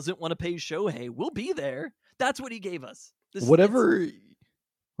team doesn't want to pay Shohei, we'll be there. That's what he gave us.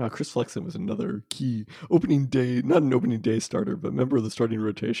 Wow, Chris Flexen was another key opening day, not an opening day starter, but member of the starting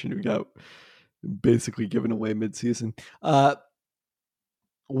rotation who got basically given away midseason.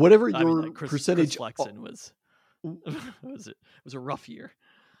 Whatever your Chris percentage Flexen was, it was a rough year.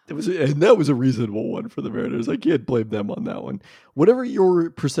 that was a reasonable one for the Mariners. I can't blame them on that one. Whatever your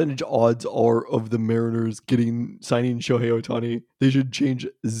percentage odds are of the Mariners signing Shohei Ohtani, they should change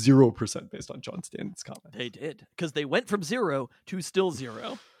 0% based on John Stanton's comment. They did, because they went from 0 to still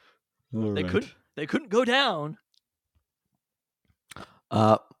 0. All They right. couldn't go down.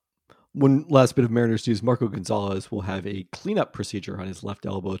 One last bit of Mariners news, Marco Gonzalez will have a cleanup procedure on his left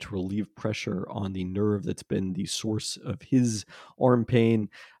elbow to relieve pressure on the nerve that's been the source of his arm pain.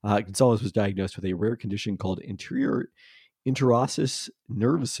 Gonzalez was diagnosed with a rare condition called anterior interosseous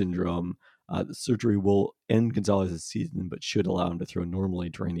nerve syndrome. The surgery will end Gonzalez's season, but should allow him to throw normally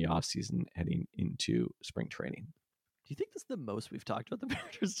during the offseason heading into spring training. Do you think this is the most we've talked about the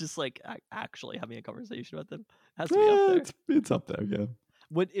Mariners? Just like actually having a conversation about them has to be up there. It's up there, yeah.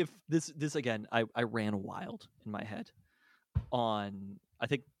 What if this again? I ran wild in my head on, I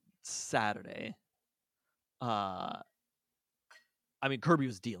think, Saturday. I mean, Kirby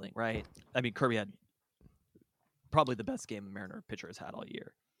was dealing, right? I mean, Kirby had probably the best game a Mariner pitcher has had all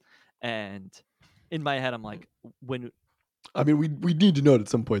year, and in my head, I'm like, I mean, we need to note at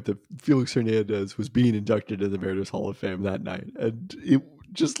some point that Felix Hernandez was being inducted into the Mariners Hall of Fame that night, and it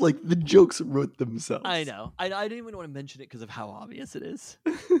just like the jokes wrote themselves. I know. I didn't even want to mention it because of how obvious it is.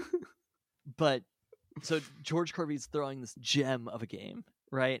 But so George Kirby's throwing this gem of a game,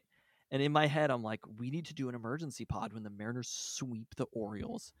 right? And in my head, I'm like, we need to do an emergency pod when the Mariners sweep the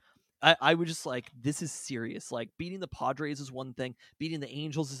Orioles. I was just like, this is serious. Like, beating the Padres is one thing. Beating the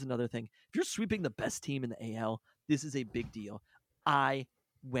Angels is another thing. If you're sweeping the best team in the AL, this is a big deal. I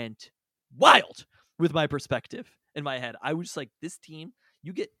went wild with my perspective in my head. I was just like, this team,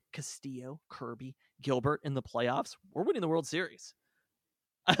 you get Castillo, Kirby, Gilbert in the playoffs, we're winning the World Series.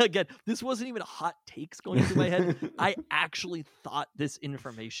 Again, this wasn't even hot takes going through my head. I actually thought this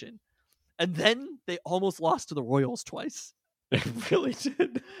information. And then they almost lost to the Royals twice. They really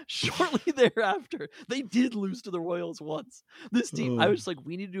did. Shortly thereafter, they did lose to the Royals once. This team, I was just like,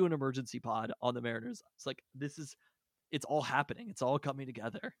 we need to do an emergency pod on the Mariners. It's like, it's all happening. It's all coming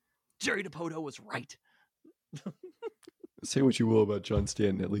together. Jerry DiPoto was right. Say what you will about John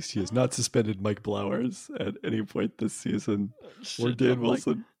Stanton, at least he has not suspended Mike Blowers at any point this season. Or Dan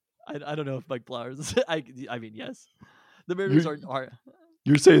Wilson. I don't know if Mike Blowers. I mean, yes, the Mariners are.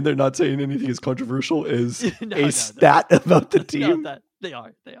 You're saying they're not saying anything as controversial as stat about the team? They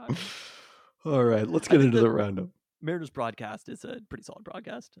are. All right, let's get into the roundup. Mariners broadcast is a pretty solid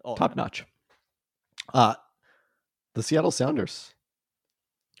broadcast. Top notch. The Seattle Sounders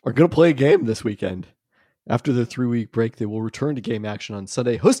are going to play a game this weekend. After the 3-week break, they will return to game action on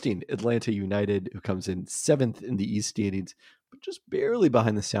Sunday, hosting Atlanta United, who comes in 7th in the East standings, but just barely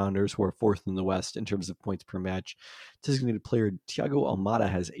behind the Sounders, who are 4th in the West in terms of points per match. Designated player Thiago Almada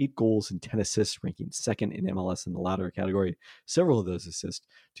has 8 goals and 10 assists, ranking 2nd in MLS in the latter category. Several of those assists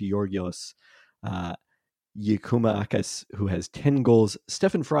to Georgios Yakumakis, who has 10 goals.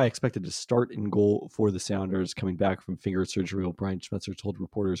 Stephen Fry expected to start in goal for the Sounders, coming back from finger surgery. While Brian Schmetzer told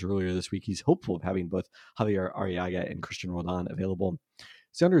reporters earlier this week he's hopeful of having both Javier Arriaga and Christian Roldan available.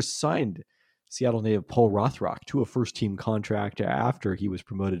 Sounders signed Seattle native Paul Rothrock to a first-team contract after he was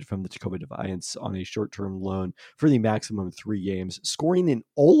promoted from the Tacoma Defiance on a short-term loan for the maximum of 3 games, scoring in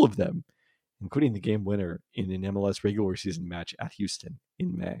all of them, including the game winner in an MLS regular season match at Houston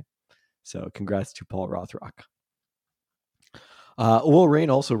in May. So congrats to Paul Rothrock. Will Reign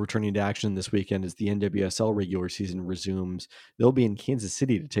also returning to action this weekend as the NWSL regular season resumes. They'll be in Kansas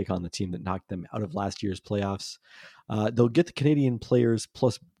City to take on the team that knocked them out of last year's playoffs. They'll get the Canadian players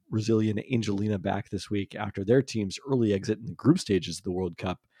plus Brazilian Angelina back this week after their team's early exit in the group stages of the World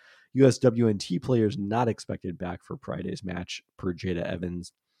Cup. USWNT players not expected back for Friday's match, per Jada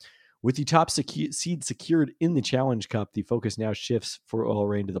Evans. With the top seed secured in the Challenge Cup, the focus now shifts for Oil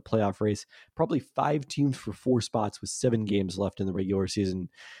Reign to the playoff race. Probably 5 teams for 4 spots with 7 games left in the regular season.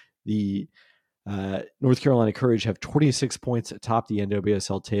 The North Carolina Courage have 26 points atop the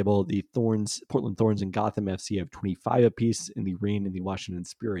NWSL table. The Portland Thorns and Gotham FC have 25 apiece, and the Reign and the Washington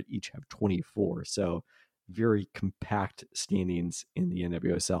Spirit each have 24. So very compact standings in the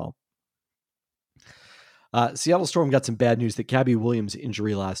NWSL. Seattle Storm got some bad news that Gabby Williams'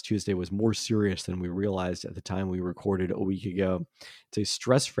 injury last Tuesday was more serious than we realized at the time we recorded a week ago. It's a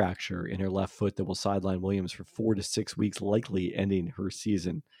stress fracture in her left foot that will sideline Williams for 4 to 6 weeks, likely ending her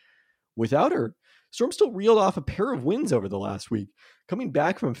season. Without her, Storm still reeled off a pair of wins over the last week, coming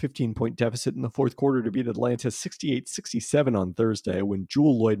back from a 15-point deficit in the fourth quarter to beat Atlanta 68-67 on Thursday when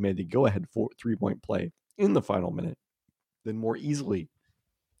Jewel Lloyd made the go-ahead 3-point play in the final minute. Then more easily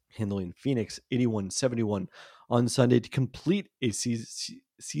handling Phoenix 81-71 on Sunday to complete a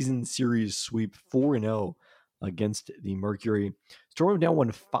season series sweep 4-0 against the Mercury. Storm have now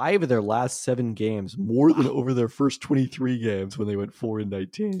won 5 of their last 7 games, more than over their first 23 games when they went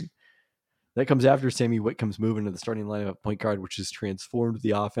 4-19. That comes after Sammy Whitcomb's move into the starting lineup at point guard, which has transformed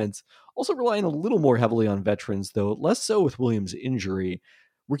the offense. Also relying a little more heavily on veterans, though less so with Williams' injury.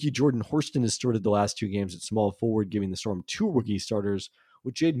 Rookie Jordan Horston has started the last 2 games at small forward, giving the Storm 2 rookie starters,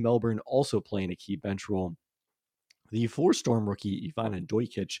 with Jade Melbourne also playing a key bench role. The 4-Storm rookie Ivana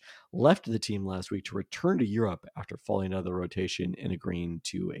Dojkic left the team last week to return to Europe after falling out of the rotation and agreeing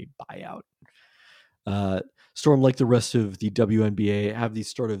to a buyout. Storm, like the rest of the WNBA, have the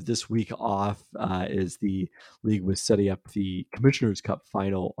start of this week off as the league was setting up the Commissioner's Cup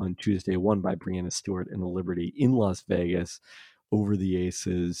final on Tuesday, won by Brianna Stewart and the Liberty in Las Vegas over the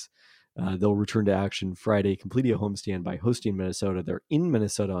Aces. They'll return to action Friday, completing a homestand by hosting Minnesota. They're in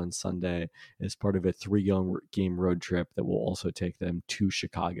Minnesota on Sunday as part of a 3-game road trip that will also take them to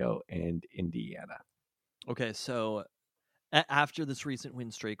Chicago and Indiana. Okay, so after this recent win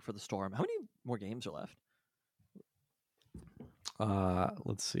streak for the Storm, how many more games are left?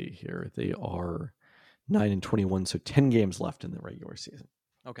 Let's see here. They are 9-21, so 10 games left in the regular season.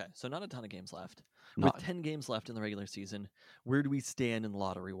 Okay, so not a ton of games left. Not. With 10 games left in the regular season, where do we stand in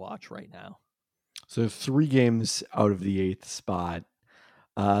lottery watch right now? So 3 games out of the 8th spot.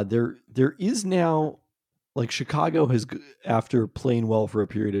 There is now, like, Chicago has, after playing well for a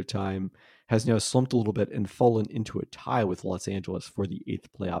period of time, has now slumped a little bit and fallen into a tie with Los Angeles for the 8th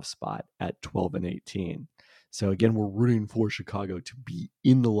playoff spot at 12-18. So again, we're rooting for Chicago to be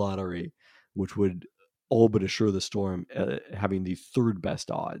in the lottery, which would all but assure the Storm having the 3rd best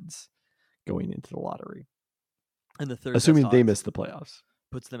odds going into the lottery. And the 3rd assuming best they odds miss the playoffs.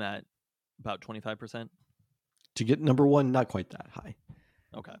 puts them at about 25%. To get number 1, not quite that high.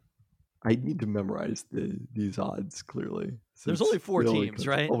 Okay. I need to memorize these odds clearly. There's only 4 teams,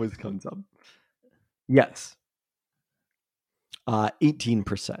 right? Always comes up. Yes.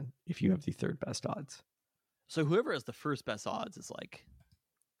 18% if you have the 3rd best odds. So whoever has the 1st best odds is like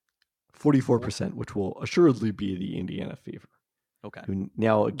 44%, which will assuredly be the Indiana Fever. Okay. Who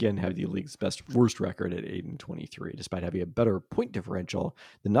now again have the league's worst record at 8-23, despite having a better point differential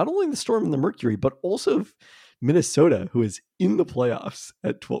than not only the Storm and the Mercury, but also Minnesota, who is in the playoffs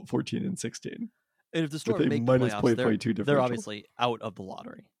at 12-14-16. And if the Storm make the minus playoffs, they're obviously out of the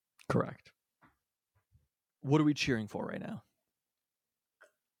lottery. Correct. What are we cheering for right now?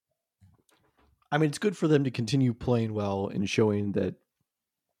 I mean, it's good for them to continue playing well and showing that,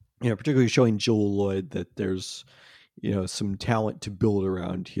 particularly showing Joel Lloyd that there's, some talent to build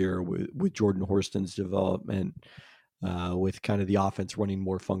around here with Jordan Horston's development, with kind of the offense running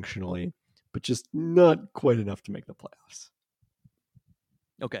more functionally, but just not quite enough to make the playoffs.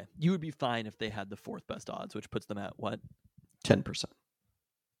 Okay. You would be fine if they had the 4th best odds, which puts them at what? 10%.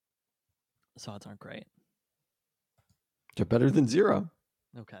 So odds aren't great. They're better than 0.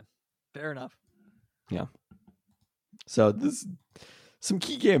 Okay. Fair enough. Yeah. So this some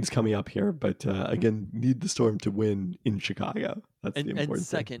key games coming up here, but again, need the Storm to win in Chicago. That's the important and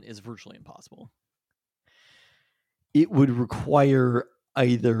second thing. is virtually impossible. It would require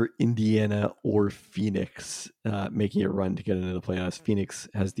either Indiana or Phoenix making a run to get into the playoffs. Phoenix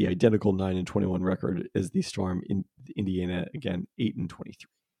has the identical 9-21 record as the Storm. In Indiana, again, 8-23.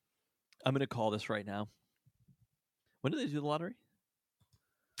 I'm going to call this right now. When do they do the lottery?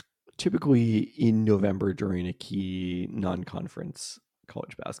 Typically in November during a key non-conference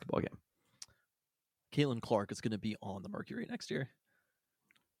college basketball game. Caitlin Clark is going to be on the Mercury next year.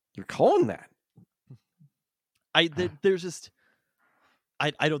 You're calling that? There's just...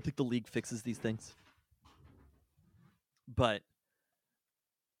 I don't think the league fixes these things. But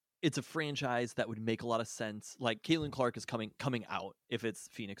it's a franchise that would make a lot of sense. Like, Caitlin Clark is coming out if it's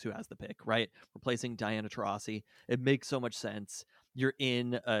Phoenix who has the pick, right? Replacing Diana Taurasi. It makes so much sense. You're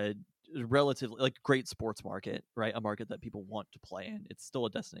in a relatively great sports market, right? A market that people want to play in. It's still a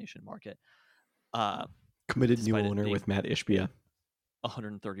destination market. Committed new owner with Matt Ishbia.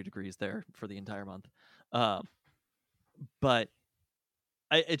 130 degrees there for the entire month. But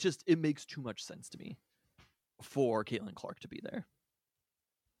it makes too much sense to me for Caitlin Clark to be there.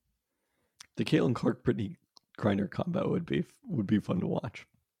 The Caitlin Clark Brittany Griner combo would be fun to watch.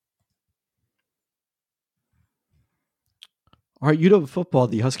 All right, UW football.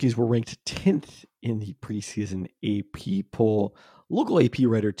 The Huskies were ranked 10th in the preseason AP poll. Local AP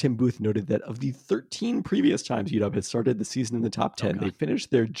writer Tim Booth noted that of the 13 previous times UW has started the season in the top 10, they finished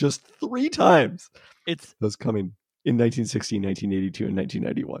there just 3 times. Those coming in 1960, 1982, and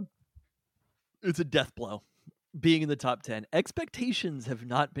 1991. It's a death blow. Being in the top 10. Expectations have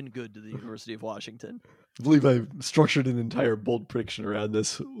not been good to the University of Washington. I believe I structured an entire bold prediction around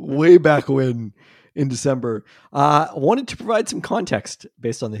this way back when in December. Wanted to provide some context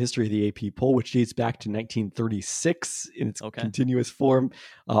based on the history of the AP poll, which dates back to 1936 in its continuous form.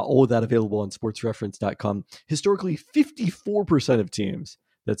 All of that available on sportsreference.com. Historically, 54% of teams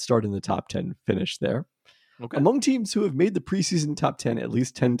that start in the top 10 finish there. Okay. Among teams who have made the preseason top 10 at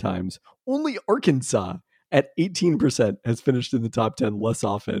least 10 times, only Arkansas at 18% has finished in the top 10 less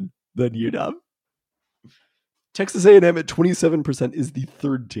often than UW. Texas A&M at 27% is the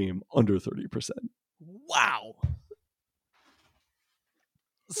third team under 30%. Wow.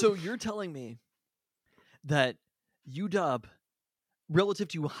 So you're telling me that UW, relative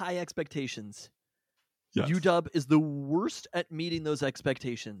to high expectations, Yes. UW is the worst at meeting those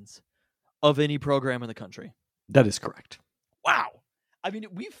expectations of any program in the country. That is correct. Wow. I mean,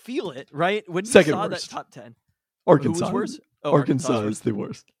 we feel it, right? When you Second saw worst. that top 10. Arkansas. Who was worse? Oh, Arkansas was is the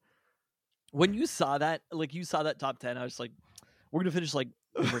worst. When you saw that, you saw that top 10, I was like, we're going to finish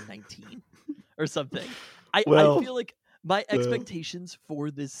number 19 or something. I feel like my expectations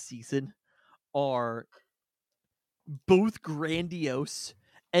for this season are both grandiose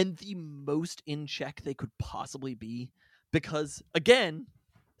and the most in check they could possibly be. Because, again,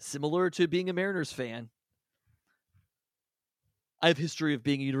 similar to being a Mariners fan, I have history of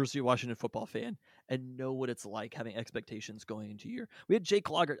being a University of Washington football fan and know what it's like having expectations going into a year. We had Jake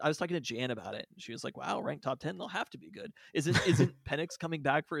Logger. I was talking to Jan about it. She was like, wow, ranked top 10, they'll have to be good. Isn't Penix coming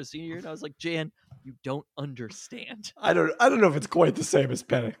back for his senior year? And I was like, Jan, you don't understand. I don't know if it's quite the same as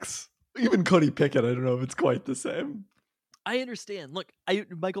Penix. Even Cody Pickett, I don't know if it's quite the same. I understand. Look,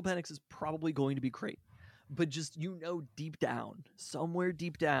 Michael Penix is probably going to be great. But just, deep down, somewhere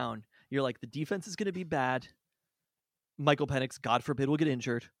deep down, you're like, the defense is going to be bad. Michael Penix, God forbid, will get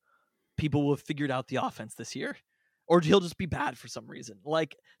injured. People will have figured out the offense this year. Or he'll just be bad for some reason.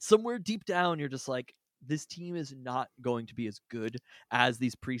 Somewhere deep down, you're just like, this team is not going to be as good as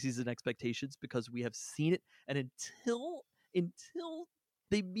these preseason expectations because we have seen it. And until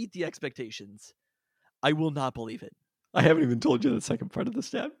they meet the expectations, I will not believe it. I haven't even told you the second part of the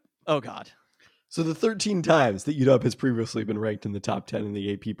stat. Oh, God. So the 13 times that UW has previously been ranked in the top 10 in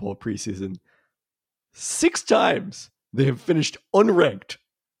the AP poll preseason, 6 times they have finished unranked.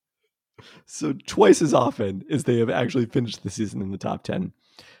 So twice as often as they have actually finished the season in the top 10.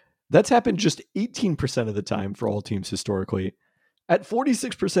 That's happened just 18% of the time for all teams historically. At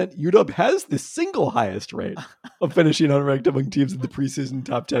 46%, UW has the single highest rate of finishing unranked among teams in the preseason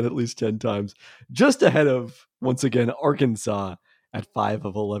top 10 at least 10 times. Just ahead of, once again, Arkansas at 5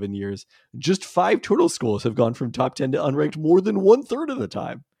 of 11 years. Just 5 total schools have gone from top 10 to unranked more than 1/3 of the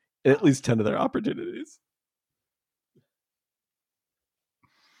time in at least 10 of their opportunities.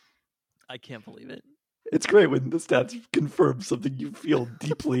 I can't believe it. It's great when the stats confirm something you feel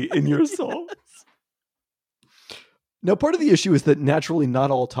deeply in your soul. Now, part of the issue is that naturally not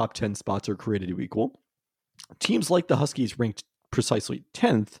all top 10 spots are created equal. Teams like the Huskies, ranked precisely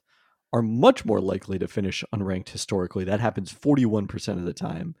 10th, are much more likely to finish unranked historically. That happens 41% of the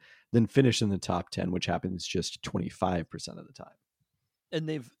time, than finish in the top 10, which happens just 25% of the time.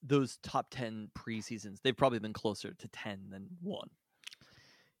 And those top 10 preseasons, they've probably been closer to 10 than 1.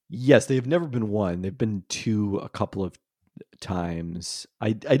 Yes, they've never been 1. They've been 2 a couple of times.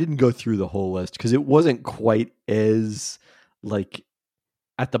 I didn't go through the whole list because it wasn't quite as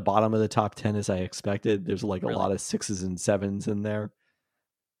at the bottom of the top 10 as I expected. There's a lot of 6s and 7s in there.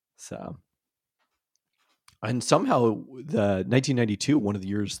 So, and somehow the 1992, one of the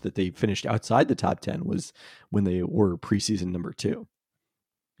years that they finished outside the top 10 was when they were preseason number 2.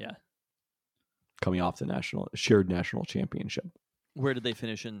 Yeah. Coming off the shared national championship. Where did they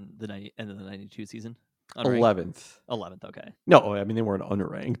finish in the end of the 92 season? 11th. 11th, okay. No, I mean, they weren't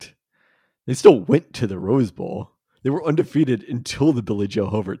unranked. They still went to the Rose Bowl. They were undefeated until the Billy Joe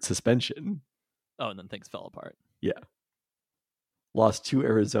Hobart suspension. Oh, and then things fell apart. Yeah. Lost to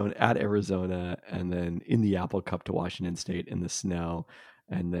Arizona, and then in the Apple Cup to Washington State in the snow.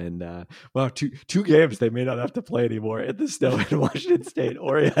 And then, two games they may not have to play anymore in the snow in Washington State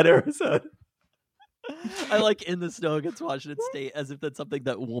or at Arizona. I like in the snow against Washington State as if that's something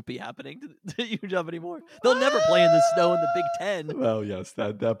that won't be happening to UW anymore. They'll never play in the snow in the Big Ten. Well, yes,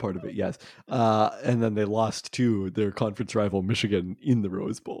 that part of it, yes. And then they lost to their conference rival Michigan in the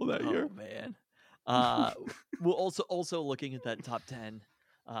Rose Bowl that year. Oh, man. We'll also looking at that top 10.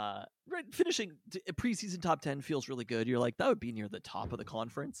 Finishing preseason top 10 feels really good. You're like, that would be near the top of the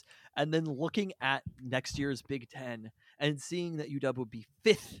conference. And then looking at next year's Big Ten and seeing that UW would be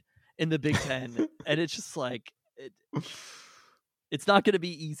 5th in the Big Ten, and it's just like it's not going to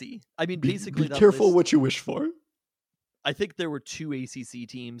be easy. I mean, basically, be careful what you wish for. I think there were 2 ACC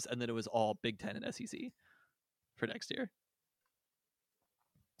teams, and then it was all Big Ten and SEC for next year.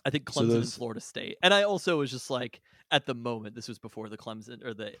 I think So Clemson and those Florida State. And I also was just like, at the moment, this was before the Clemson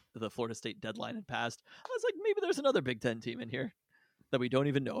or the Florida State deadline had passed. I was like, maybe there's another Big Ten team in here that we don't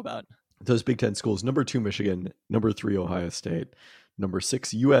even know about. those Big Ten schools: number 2 Michigan, number 3 Ohio State, number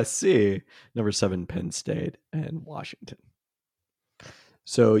 6 USC, number 7 Penn State, and Washington.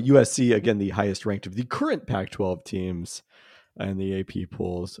 So USC, again, the highest ranked of the current Pac-12 teams and the AP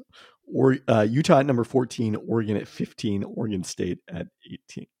polls. Or Utah at number 14, Oregon at 15, Oregon State at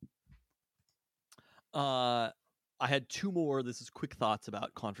 18. I had two more. This is quick thoughts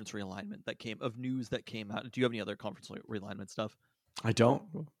about conference realignment news that came out. Do you have any other conference realignment stuff? I don't.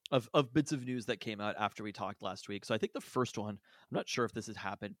 Of bits of news that came out after we talked last week. So I think the first one, I'm not sure if this has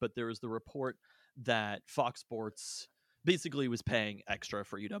happened, but there was the report that Fox Sports basically was paying extra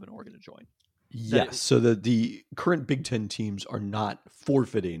for UW and Oregon to join. Yes. So the current Big Ten teams are not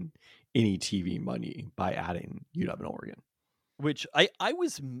forfeiting any TV money by adding UW and Oregon. Which I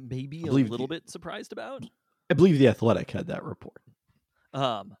was maybe a little bit surprised about. I believe The Athletic had that report.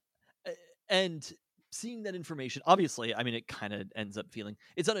 And seeing that information, obviously, I mean, it kind of ends up feeling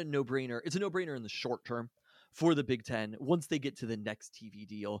it's not a no-brainer. It's a no-brainer in the short term for the Big Ten. Once they get to the next TV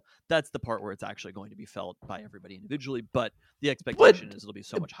deal, that's the part where it's actually going to be felt by everybody individually. But the expectation is it'll be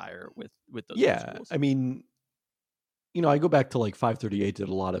so much higher with those schools. I mean, I go back to like 538 did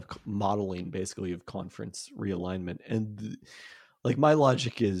a lot of modeling basically of conference realignment. And like my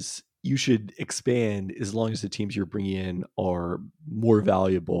logic is you should expand as long as the teams you're bringing in are more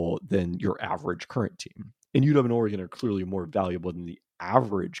valuable than your average current team. And UW and Oregon are clearly more valuable than the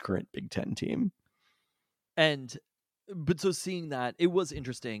average current Big Ten team. But so seeing that, it was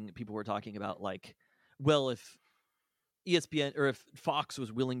interesting. People were talking about like, well, if ESPN or if Fox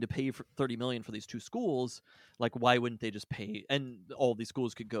was willing to pay for $30 million for these two schools, like why wouldn't they just pay? And all these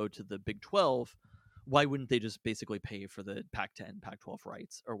schools could go to the Big 12. Why wouldn't they just basically pay for the Pac-10, Pac-12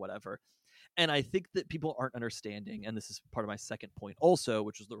 rights or whatever? And I think that people aren't understanding, and this is part of my second point also,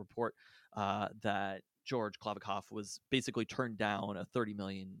 which was the report that George Klavikoff was basically turned down a $30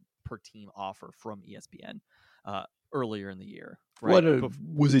 million per team offer from ESPN earlier in the year. Right?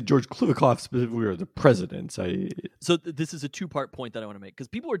 Was it George Klavikoff specifically or the president? So this is a two-part point that I want to make, because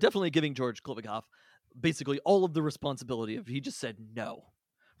people are definitely giving George Klavikoff basically all of the responsibility of he just said no,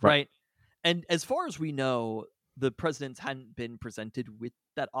 right? And as far as we know, the presidents hadn't been presented with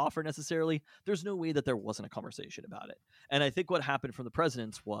that offer necessarily. There's no way that there wasn't a conversation about it. And I think what happened from the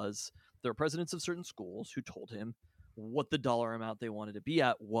presidents was there were presidents of certain schools who told him what the dollar amount they wanted to be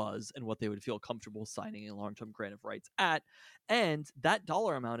at was and what they would feel comfortable signing a long-term grant of rights at. And that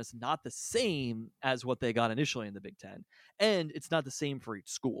dollar amount is not the same as what they got initially in the Big Ten. And it's not the same for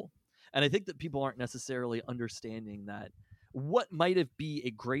each school. And I think that people aren't necessarily understanding that what might have be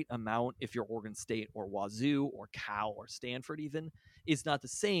a great amount if you're Oregon State or Wazoo or Cal or Stanford even is not the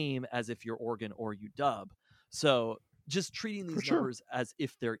same as if you're Oregon or UW. So just treating these numbers as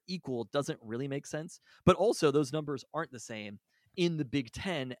if they're equal doesn't really make sense. But also those numbers aren't the same in the Big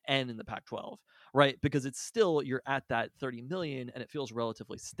Ten and in the Pac-12, right? Because it's still, you're at that 30 million and it feels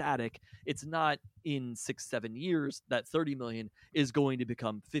relatively static. It's not in 6-7 years that 30 million is going to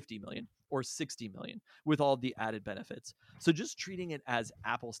become 50 million or 60 million with all the added benefits. So just treating it as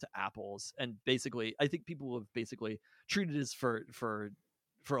apples to apples, and basically, I think people have basically treated it as for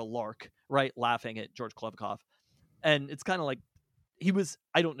a lark, right? Laughing at George Klavikoff. And it's kind of like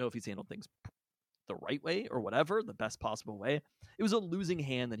I don't know if he's handled things the right way or whatever, the best possible way. It was a losing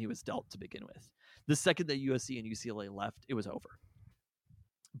hand that he was dealt to begin with. The second that USC and UCLA left, it was over.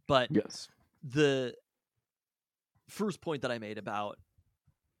 But yes, the first point that I made about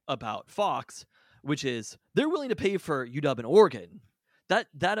Fox, which is they're willing to pay for UW and Oregon, that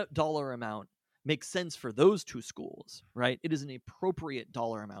dollar amount makes sense for those two schools, right? It is an appropriate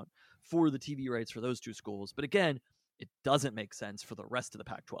dollar amount for the TV rights for those two schools. But again, it doesn't make sense for the rest of the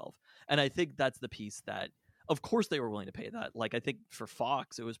Pac-12. And I think that's the piece that, of course, they were willing to pay that. Like, I think for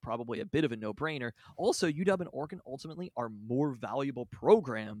Fox, it was probably a bit of a no-brainer. Also, UW and Oregon ultimately are more valuable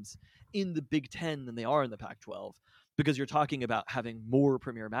programs in the Big Ten than they are in the Pac-12, because you're talking about having more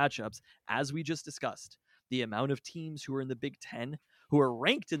premier matchups. As we just discussed, the amount of teams who are in the Big Ten who are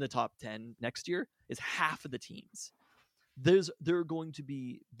ranked in the top 10 next year is half of the teams. There are going to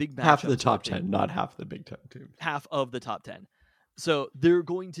be big matchups. Half of the top 10, not half the Big Ten teams. Half of the top 10. So they're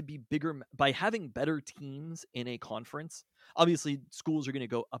going to be bigger by having better teams in a conference. Obviously, schools are going to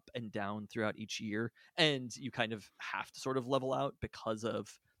go up and down throughout each year, and you kind of have to sort of level out because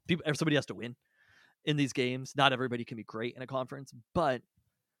of people. Somebody has to win in these games. Not everybody can be great in a conference, but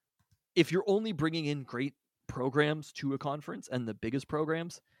if you're only bringing in great programs to a conference and the biggest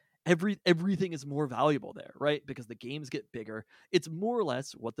programs, everything is more valuable there, right? Because the games get bigger. It's more or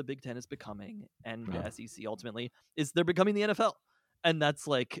less what the Big Ten is becoming, and Yeah. the SEC ultimately is they're becoming the NFL, and that's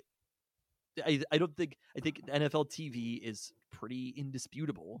like I think NFL TV is pretty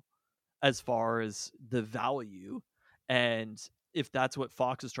indisputable as far as the value. And if that's what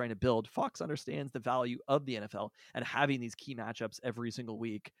Fox is trying to build, Fox understands the value of the NFL and having these key matchups every single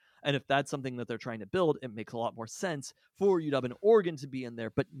week. And if that's something that they're trying to build, it makes a lot more sense for UW and Oregon to be in there,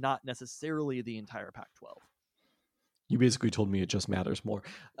 but not necessarily the entire Pac 12. You basically told me it just matters more.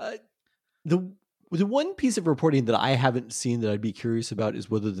 The one piece of reporting that I haven't seen that I'd be curious about is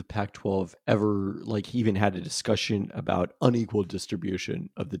whether the Pac-12 ever like even had a discussion about unequal distribution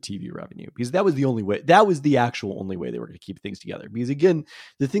of the TV revenue, because that was the only way. That was the actual only way they were going to keep things together. Because again,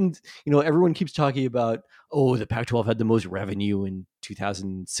 the things, everyone keeps talking about, oh, the Pac-12 had the most revenue in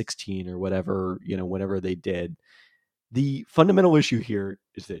 2016 or whatever, whenever they did. The fundamental issue here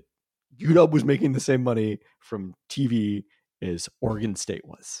is that UW was making the same money from TV as Oregon State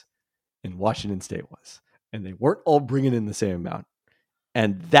was and Washington State was, and they weren't all bringing in the same amount.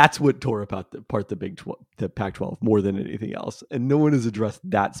 And that's what tore apart the Pac-12 more than anything else. And no one has addressed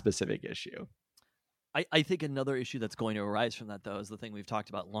that specific issue. I think another issue that's going to arise from that, though, is the thing we've talked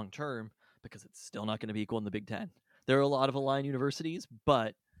about long term, because it's still not going to be equal in the Big Ten. There are a lot of aligned universities,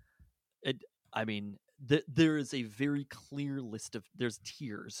 but there is a very clear list of there's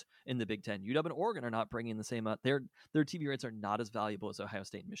tiers in the Big Ten. UW and Oregon are not bringing the same amount. Their TV rates are not as valuable as Ohio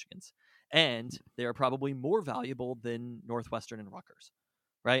State and Michigan's, and they are probably more valuable than Northwestern and Rutgers,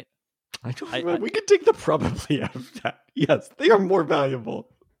 right? We could take the probably out of that. Yes, they are more valuable.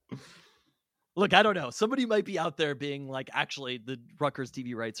 Look, I don't know. Somebody might be out there being like, actually, the Rutgers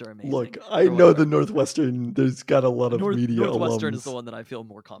TV rights are amazing. Look, I know the Northwestern, there's got a lot of media Northwestern alums. is the one that I feel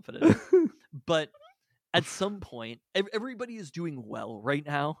more confident in. But at some point, everybody is doing well right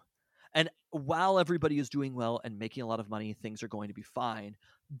now. And while everybody is doing well and making a lot of money, things are going to be fine.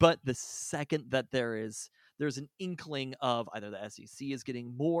 But the second that there's an inkling of either the SEC is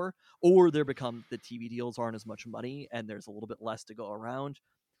getting more, or the TV deals aren't as much money and there's a little bit less to go around,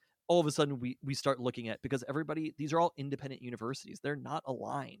 all of a sudden we start looking at, because these are all independent universities. They're not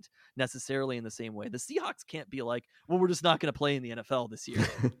aligned necessarily in the same way. The Seahawks can't be like, well, we're just not going to play in the NFL this year.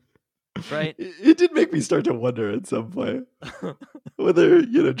 Right? It did make me start to wonder at some point whether,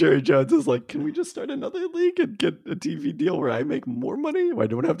 Jerry Jones is like, can we just start another league and get a TV deal where I make more money? I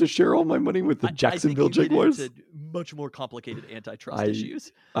don't have to share all my money with the Jacksonville Jaguars. Much more complicated antitrust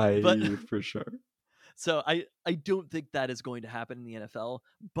issues. For sure. So I don't think that is going to happen in the NFL,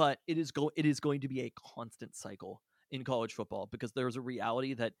 but it is going to be a constant cycle in college football, because there's a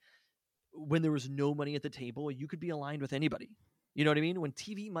reality that when there was no money at the table, you could be aligned with anybody. You know what I mean? When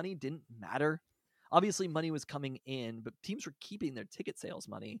TV money didn't matter, obviously money was coming in, but teams were keeping their ticket sales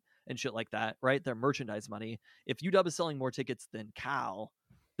money and shit like that, right? Their merchandise money. If UW is selling more tickets than Cal,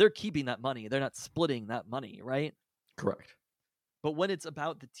 they're keeping that money. They're not splitting that money, right? Correct. But when it's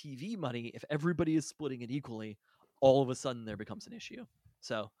about the TV money, if everybody is splitting it equally, all of a sudden there becomes an issue.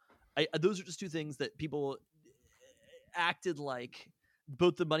 So those are just two things that people acted like,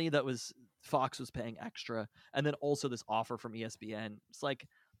 both the money that Fox was paying extra, and then also this offer from ESPN. It's like,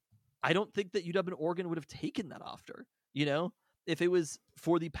 I don't think that UW and Oregon would have taken that offer. If it was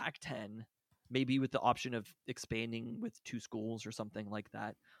for the Pac-10, maybe with the option of expanding with 2 schools or something like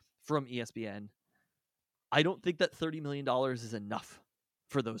that from ESPN, I don't think that $30 million is enough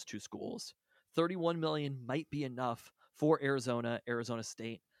for those 2 schools. $31 million might be enough for Arizona, Arizona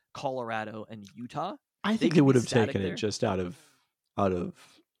State, Colorado, and Utah. I think they would have taken it just out of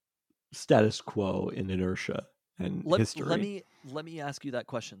status quo and inertia and history. Let me ask you that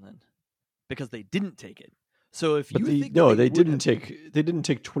question then, because they didn't take it. So if they didn't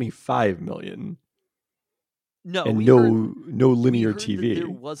take 25 million. No, and no linear TV. There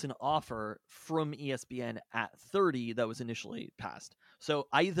was an offer from ESPN at 30 that was initially passed. So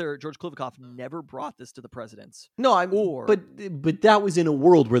either George Klivikoff never brought this to the presidents. But that was in a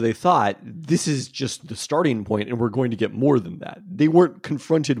world where they thought this is just the starting point and we're going to get more than that. They weren't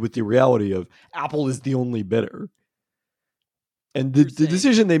confronted with the reality of Apple is the only bidder. And the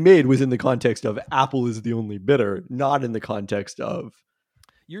decision they made was in the context of Apple is the only bidder, not in the context of...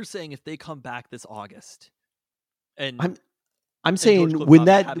 You're saying if they come back this August... I'm saying when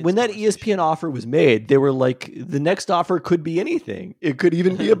that ESPN offer was made, they were like, the next offer could be anything. It could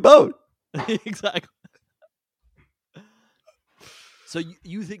even be a boat. Exactly. So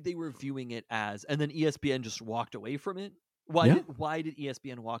you think they were viewing it as, and then ESPN just walked away from it? Why did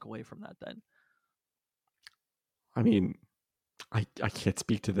ESPN walk away from that then? I mean, I can't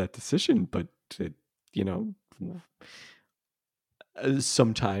speak to that decision, but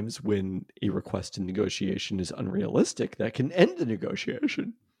Sometimes when a request to negotiation is unrealistic, that can end the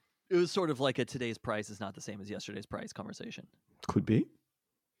negotiation. It was sort of like a today's price is not the same as yesterday's price conversation. Could be.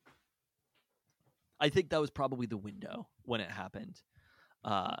 I think that was probably the window when it happened.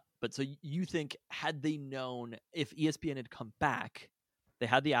 But so you think, had they known, if ESPN had come back, they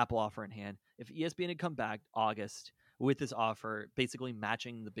had the Apple offer in hand. If ESPN had come back August with this offer, basically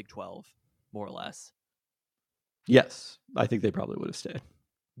matching the Big 12, more or less. Yes, I think they probably would have stayed.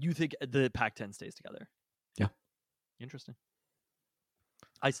 You think the Pac-10 stays together? Yeah. Interesting.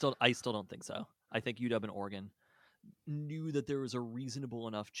 I still don't think so. I think UW and Oregon knew that there was a reasonable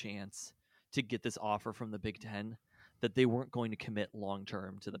enough chance to get this offer from the Big Ten that they weren't going to commit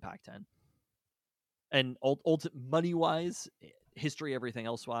long-term to the Pac-10. And money-wise, history, everything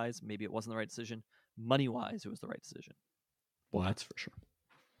else-wise, maybe it wasn't the right decision. Money-wise, it was the right decision. Well, that's for sure.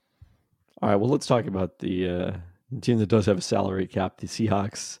 All right, well, let's talk about the team that does have a salary cap, the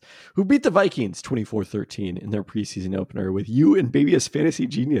Seahawks, who beat the Vikings 24-13 in their preseason opener with you and Baby's Fantasy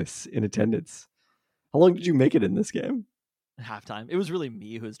Genius in attendance. How long did you make it in this game? Halftime. It was really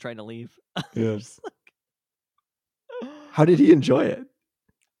me who was trying to leave. Yeah. How did he enjoy it?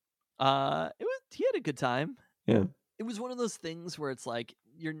 He had a good time. Yeah. It was one of those things where it's like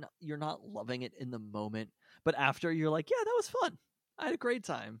you're not loving it in the moment, but after you're like, yeah, that was fun. I had a great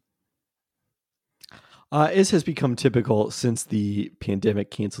time. As has become typical since the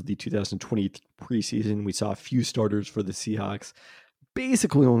pandemic canceled the 2020 preseason, we saw a few starters for the Seahawks,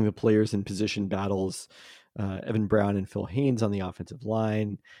 basically only the players in position battles. Evan Brown and Phil Haynes on the offensive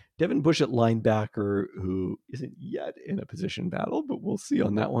line, Devin Bush at linebacker, who isn't yet in a position battle, but we'll see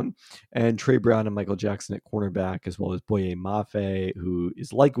on that one, and Trey Brown and Michael Jackson at cornerback, as well as Boye Mafe, who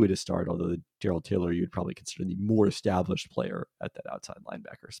is likely to start, although Darrell Taylor you'd probably consider the more established player at that outside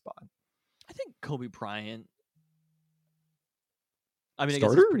linebacker spot. I think Kobe Bryant. I mean,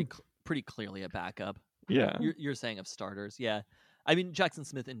 Starter? I guess he's pretty clearly a backup. Yeah, You're saying of starters, yeah. I mean, Jackson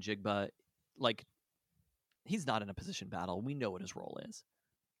Smith and Jigba, like, he's not in a position battle. We know what his role is.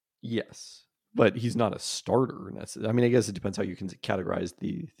 yes, but he's not a starter. I mean, I guess it depends how you can categorize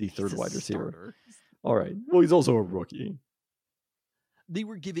the third wide receiver. Starter. All right. Well, he's also a rookie. They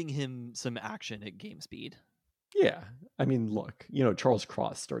were giving him some action at game speed. Yeah. I mean, look, Charles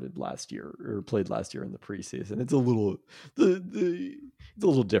Cross started last year or played last year in the preseason. It's a little it's a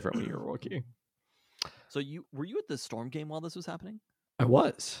little different when you're a rookie. So were you at the Storm game while this was happening? I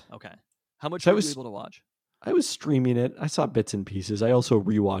was. Okay. How much So were you able to watch? I was streaming it. I saw bits and pieces. I also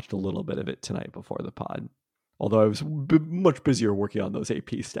rewatched a little bit of it tonight before the pod, although I was much busier working on those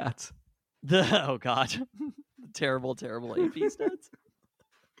AP stats. Oh God, terrible AP stats,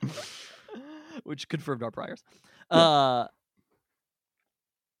 which confirmed our priors. Yeah.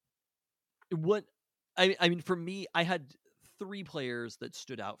 What I mean, for me, I had 3 players that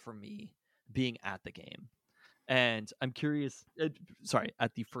stood out for me being at the game, and I'm curious.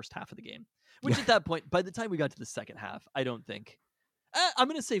 At the first half of the game, which at that point, by the time we got to the second half, I don't think I'm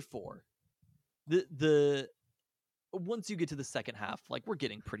going to say 4. The once you get to the second half, like, we're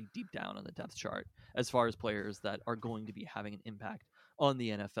getting pretty deep down on the depth chart as far as players that are going to be having an impact on the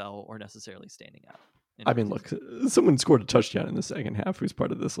NFL or necessarily standing out. I mean, look, someone scored a touchdown in the second half who's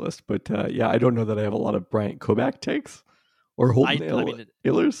part of this list, but yeah, I don't know that I have a lot of Bryant Kobach takes or Holton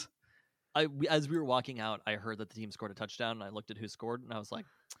Ahlers. As we were walking out, I heard that the team scored a touchdown, and I looked at who scored, and I was like,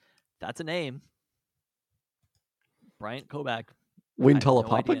 that's a name. Bryant Kobach. Wayne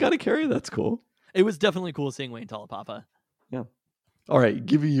Talapapa got a carry? That's cool. It was definitely cool seeing Wayne Talapapa. Yeah. All right,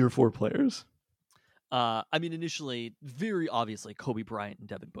 give me your 4 players. I mean, initially, very obviously, Kobe Bryant and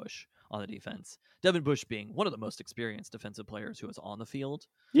Devin Bush on the defense. Devin Bush being one of the most experienced defensive players who was on the field.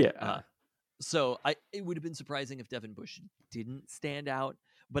 Yeah. So it would have been surprising if Devin Bush didn't stand out.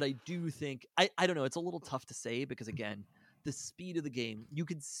 But I do think, I don't know, it's a little tough to say because, again, the speed of the game, you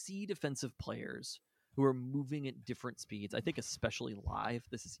could see defensive players who are moving at different speeds. I think especially live,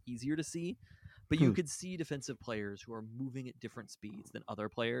 this is easier to see. But you could see defensive players who are moving at different speeds than other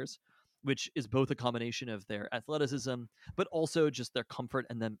players, which is both a combination of their athleticism, but also just their comfort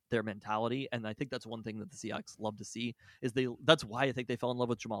and then their mentality. And I think that's one thing that the Seahawks love to see is that's why I think they fell in love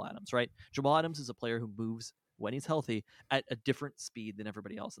with Jamal Adams, right? Jamal Adams is a player who moves when he's healthy at a different speed than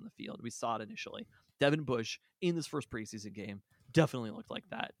everybody else in the field. We saw it initially. Devin Bush in this first preseason game definitely looked like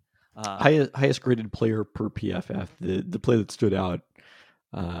that. Highest graded player per PFF, the play that stood out,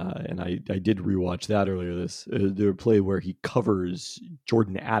 and I did rewatch that earlier. The play where he covers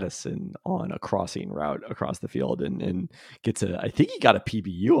Jordan Addison on a crossing route across the field and gets I think he got a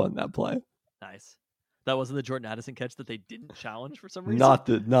PBU on that play. Nice. That wasn't the Jordan Addison catch that they didn't challenge for some reason.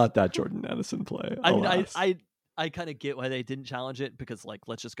 Not that Jordan Addison play. I mean, alas. I kind of get why they didn't challenge it because, like,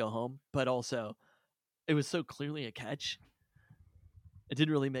 let's just go home. But also, it was so clearly a catch. It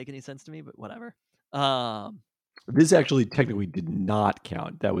didn't really make any sense to me, but whatever. This actually technically did not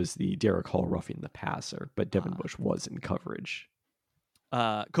count. That was the Derek Hall roughing the passer, but Devin Bush was in coverage.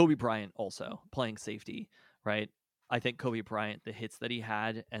 Kobe Bryant also playing safety, right? I think Kobe Bryant, the hits that he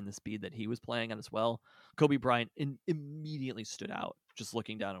had and the speed that he was playing at as well, Kobe Bryant immediately stood out just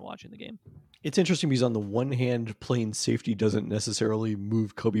looking down and watching the game. It's interesting because on the one hand, playing safety doesn't necessarily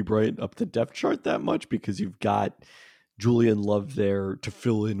move Kobe Bryant up the depth chart that much because you've got Julian Love there to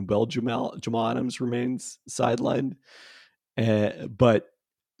fill in while Jamal Adams remains sidelined. But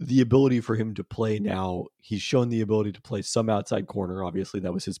the ability for him to play now, he's shown the ability to play some outside corner. Obviously,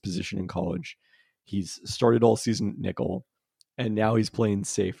 that was his position in college. He's started all season at nickel, and now he's playing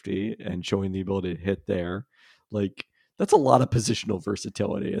safety and showing the ability to hit there. Like, that's a lot of positional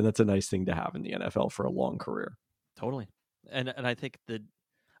versatility, and that's a nice thing to have in the NFL for a long career. Totally. And I think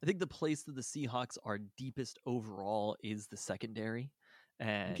the place that the Seahawks are deepest overall is the secondary.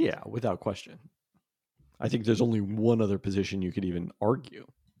 And yeah, without question. I think there's only one other position you could even argue.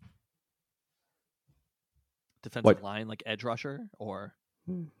 Defensive line, like edge rusher, or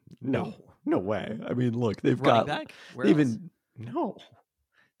no way. I mean, look, they've running got back.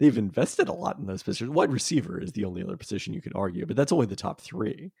 They've invested a lot in those positions. Wide receiver is the only other position you could argue, but that's only the top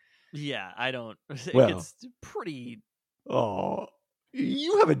three. Yeah, I don't. Well, it's pretty. Oh,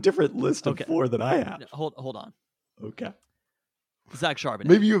 you have a different list of four than I have. Hold on. Okay. Zach Charbonnet.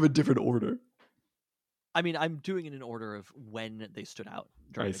 Maybe you have a different order. I mean, I'm doing it in order of when they stood out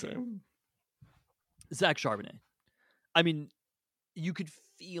during the game. Zach Charbonnet. I mean, you could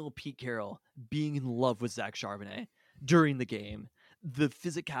feel Pete Carroll being in love with Zach Charbonnet during the game. The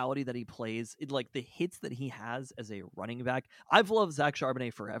physicality that he plays, like the hits that he has as a running back. I've loved Zach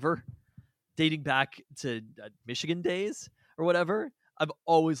Charbonnet forever, dating back to Michigan days or whatever. I've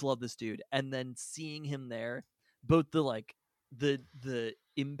always loved this dude. And then seeing him there, both the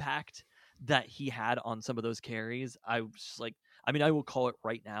impact that he had on some of those carries, I was like, I mean, I will call it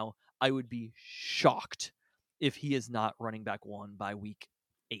right now. I would be shocked if he is not running back one by week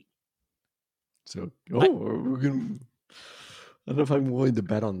 8. So, we're gonna. I don't know if I'm willing to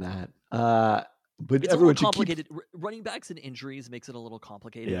bet on that. But it's everyone a little complicated. Running backs and injuries makes it a little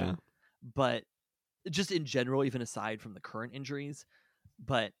complicated. Yeah. But just in general, even aside from the current injuries,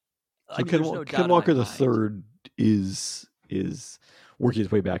 but so Ken Walker the third is working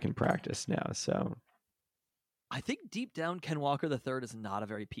his way back in practice now. So I think deep down, Ken Walker the third is not a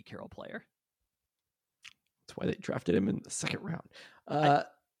very Pete Carroll player. That's why they drafted him in the second round. I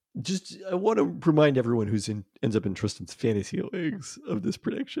want to remind everyone who's ends up in Tristan's fantasy leagues of this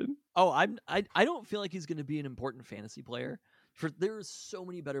prediction. Oh, I don't feel like he's going to be an important fantasy player. There are so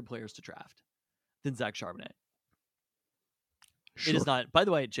many better players to draft than Zach Charbonnet. Sure. It is not. By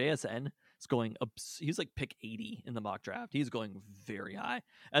the way, JSN is going up. He's like pick 80 in the mock draft. He's going very high,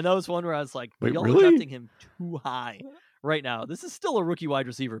 and that was one where I was like, "Wait, y'all really? are drafting him too high right now. This is still a rookie wide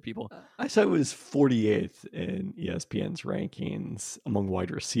receiver, people." I saw it was 48th in ESPN's rankings among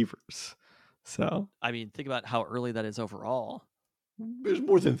wide receivers. So I mean, think about how early that is overall. There's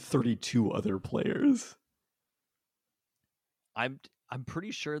more than 32 other players. I'm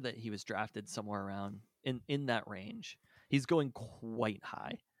pretty sure that he was drafted somewhere around in that range. He's going quite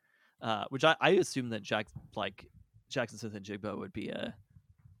high, which I assume that Jackson Smith and Jigbo would be a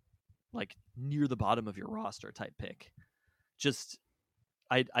like near the bottom of your roster type pick. Just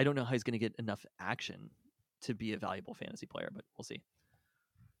I don't know how he's going to get enough action to be a valuable fantasy player, but we'll see.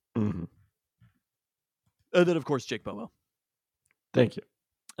 Mm-hmm. And then of course Jake Bobo. Thank you.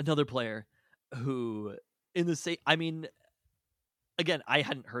 Another player who in the same. I mean, again, I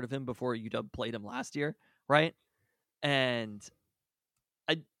hadn't heard of him before UW played him last year, right? And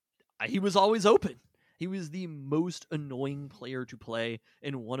he was always open. He was the most annoying player to play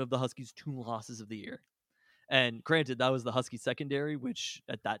in one of the Huskies' 2 losses of the year. And granted, that was the Husky secondary, which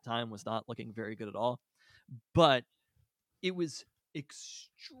at that time was not looking very good at all. But it was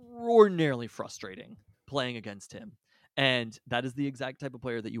extraordinarily frustrating playing against him. And that is the exact type of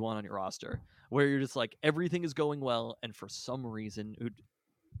player that you want on your roster, where you're just like, everything is going well, and for some reason,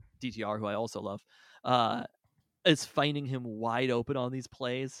 DTR, who I also love, is finding him wide open on these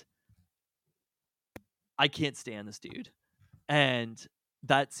plays. I can't stand this dude. And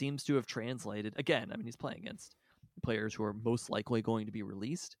that seems to have translated. Again, I mean, he's playing against players who are most likely going to be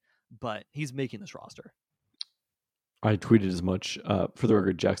released, but he's making this roster. I tweeted as much. For the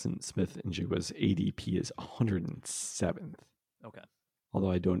record, Jackson Smith and Jigbo's ADP is 107th. Okay.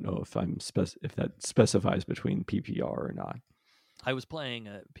 Although I don't know if that specifies between PPR or not. I was playing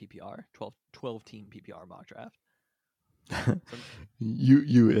a PPR, 12 team PPR mock draft.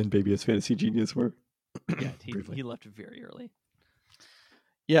 You and Baby's Fantasy Genius were. Yeah, Briefly. he left very early.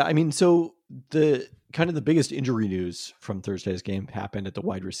 Yeah, I mean, so the biggest injury news from Thursday's game happened at the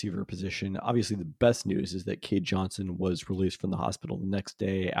wide receiver position. Obviously, the best news is that Cade Johnson was released from the hospital the next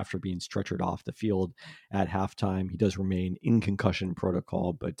day after being stretchered off the field at halftime. He does remain in concussion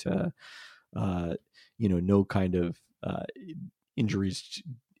protocol, but no kind of injuries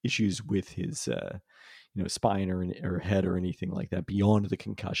issues with his spine or head or anything like that beyond the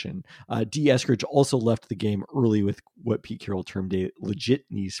concussion. D. Eskridge also left the game early with what Pete Carroll termed a legit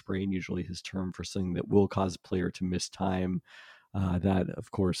knee sprain, usually his term for something that will cause a player to miss time. That,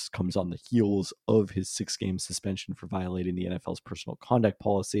 of course, comes on the heels of his 6-game suspension for violating the NFL's personal conduct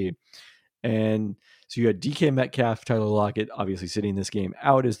policy. And so you had DK Metcalf, Tyler Lockett, obviously sitting this game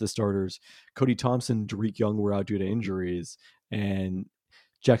out as the starters. Cody Thompson, Derek Young were out due to injuries. And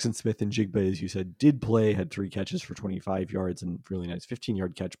Jackson Smith and Jigba, as you said, did play, had 3 catches for 25 yards and really nice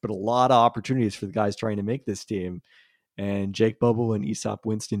 15-yard catch, but a lot of opportunities for the guys trying to make this team. And Jake Bobo and Aesop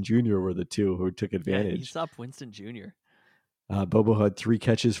Winston Jr. were the two who took advantage. Yeah, Aesop Winston Jr. Bobo had 3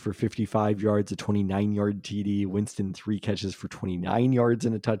 catches for 55 yards, a 29-yard TD. Winston 3 catches for 29 yards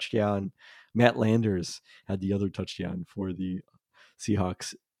and a touchdown. Matt Landers had the other touchdown for the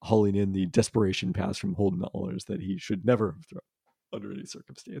Seahawks, hauling in the desperation pass from Holden Allers that he should never have thrown under any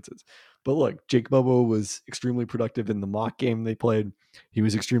circumstances. But look, Jake Bobo was extremely productive in the mock game they played. He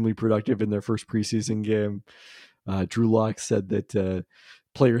was extremely productive in their first preseason game. Drew Lock said that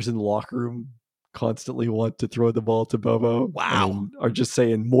players in the locker room constantly want to throw the ball to Bobo. Wow. And are just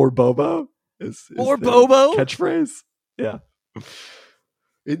saying more Bobo is More the Bobo catchphrase. Yeah.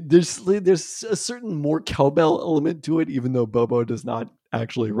 There's a certain more cowbell element to it, even though Bobo does not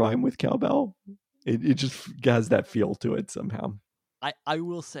actually rhyme with cowbell. It just has that feel to it somehow. I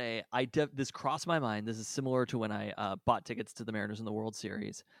will say this crossed my mind. This is similar to when I bought tickets to the Mariners in the World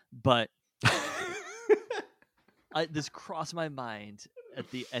Series, but this crossed my mind at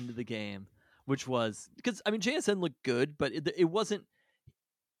the end of the game, which was because JSN looked good, but it wasn't.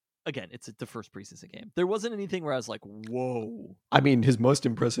 Again, it's the first preseason game. There wasn't anything where I was like, "Whoa!" I mean, his most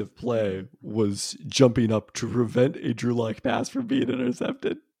impressive play was jumping up to prevent a Drew Lock pass from being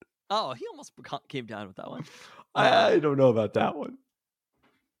intercepted. Oh, he almost came down with that one. I don't know about that one.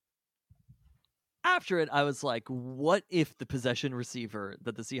 After it, I was like, what if the possession receiver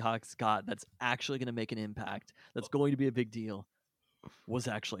that the Seahawks got that's actually going to make an impact, that's going to be a big deal, was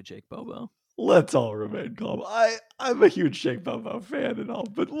actually Jake Bobo? Let's all remain calm. I'm a huge Jake Bobo fan and all,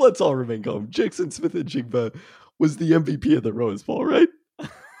 but let's all remain calm. Jackson Smith and Jigba was the MVP of the Rose Bowl, right?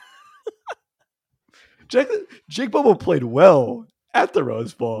 Jake Bobo played well at the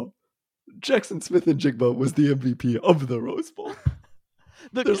Rose Bowl. Jackson Smith and Jigba was the MVP of the Rose Bowl.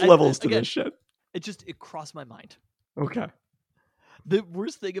 Look, There's levels to this shit. It crossed my mind. Okay. The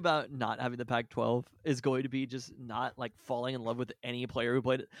worst thing about not having the Pac-12 is going to be just not like falling in love with any player who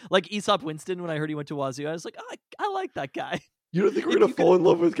played it. Like Aesop Winston, when I heard he went to Wazoo, I was like, I like that guy. You don't think we're going to fall in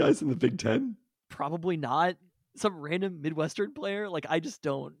love with guys in the Big Ten? Probably not. Some random Midwestern player. Like, I just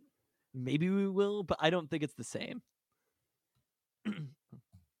don't. Maybe we will, but I don't think it's the same.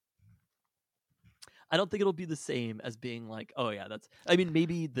 I don't think it'll be the same as being like, oh yeah, that's.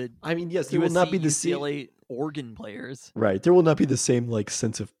 Maybe yes, there will not be the UCLA, Oregon players, right? There will not be the same like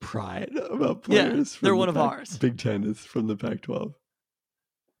sense of pride about players. Yeah, they're one of ours. Big Ten is from the Pac-12.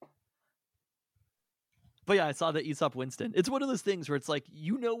 But yeah, I saw that Aesop Winston. It's one of those things where it's like,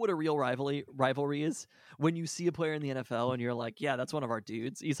 what a real rivalry is when you see a player in the NFL and you're like, yeah, that's one of our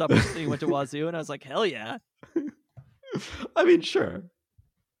dudes. Aesop Winston went to Wazoo, and I was like, hell yeah. Sure.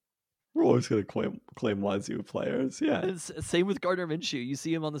 We're always going to claim Wazoo players. Yeah. It's same with Gardner Minshew. You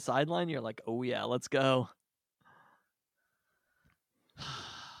see him on the sideline, you're like, oh yeah, let's go.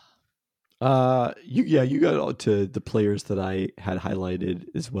 You got to the players that I had highlighted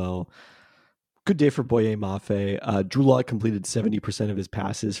as well. Good day for Boye Mafe. Drew Lock completed 70% of his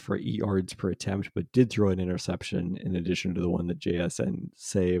passes for 8 yards per attempt, but did throw an interception in addition to the one that JSN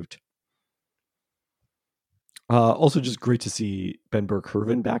saved. Also, just great to see Ben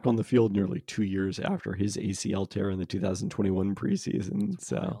Burke-Hervin back on the field nearly 2 years after his ACL tear in the 2021 preseason.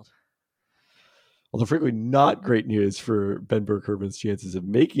 So, although frankly not great news for Ben Burke-Hervin's chances of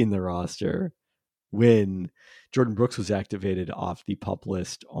making the roster when Jordan Brooks was activated off the PUP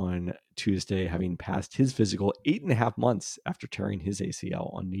list on Tuesday, having passed his physical 8.5 months after tearing his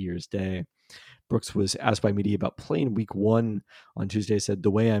ACL on New Year's Day. Brooks was asked by media about playing week 1 on Tuesday, said,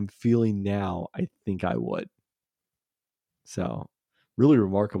 the way I'm feeling now, I think I would. So really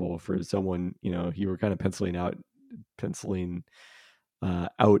remarkable for someone, you were kind of penciling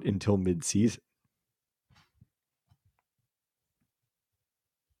out until mid-season.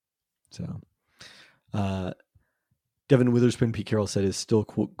 So, Devin Witherspoon, Pete Carroll said, is still,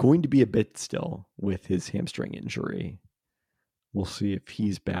 quote, going to be a bit still with his hamstring injury. We'll see if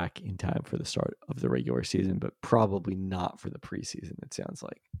he's back in time for the start of the regular season, but probably not for the preseason, it sounds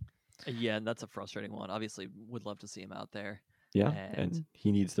like. Yeah, and that's a frustrating one. Obviously, would love to see him out there. Yeah, and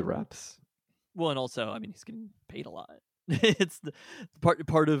he needs the reps. Well, and also, I mean, he's getting paid a lot. It's the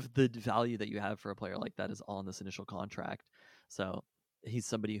part of the value that you have for a player like that is on this initial contract. So he's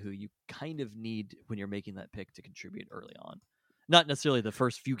somebody who you kind of need when you're making that pick to contribute early on. Not necessarily the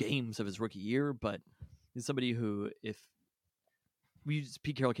first few games of his rookie year, but he's somebody who, if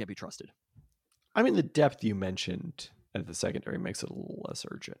Pete Carroll can't be trusted. I mean, the depth you mentioned at the secondary makes it a little less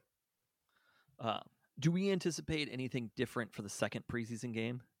urgent. Do we anticipate anything different for the second preseason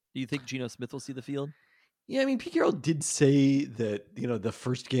game? Do you think Geno Smith will see the field? Yeah, I mean, Pete Carroll did say that, the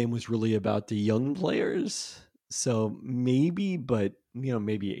first game was really about the young players. So maybe, but,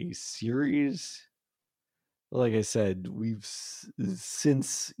 maybe a series. Like I said,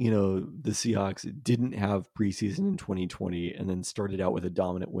 since, the Seahawks didn't have preseason in 2020 and then started out with a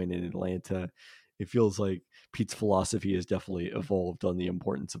dominant win in Atlanta, it feels like Pete's philosophy has definitely evolved on the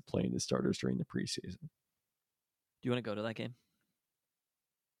importance of playing his starters during the preseason. Do you want to go to that game?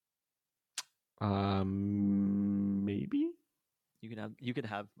 Maybe you can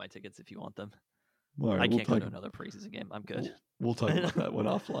have my tickets if you want them. All right, I can't go to another preseason game. I'm good. We'll talk about that one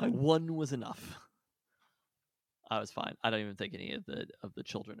offline. One was enough. I was fine. I don't even think any of the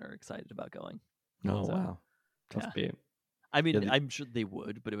children are excited about going. Oh, so, wow. Tough beat. I mean, I'm sure they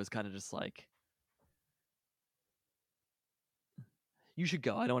would, but it was kind of just like, you should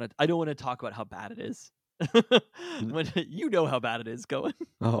go. I don't want to talk about how bad it is. When you know how bad it is going.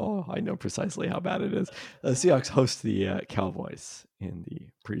 Oh, I know precisely how bad it is. The Seahawks host the Cowboys in the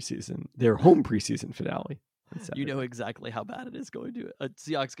preseason, their home preseason finale. You know exactly how bad it is going to a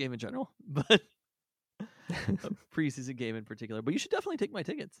Seahawks game in general, but a preseason game in particular. But you should definitely take my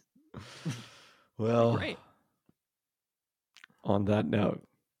tickets. Well, great. On that note,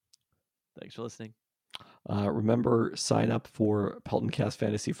 thanks for listening. Remember, sign up for Peltoncast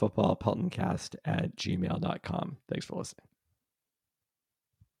Fantasy Football, peltoncast@gmail.com. Thanks for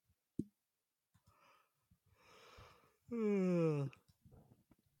listening.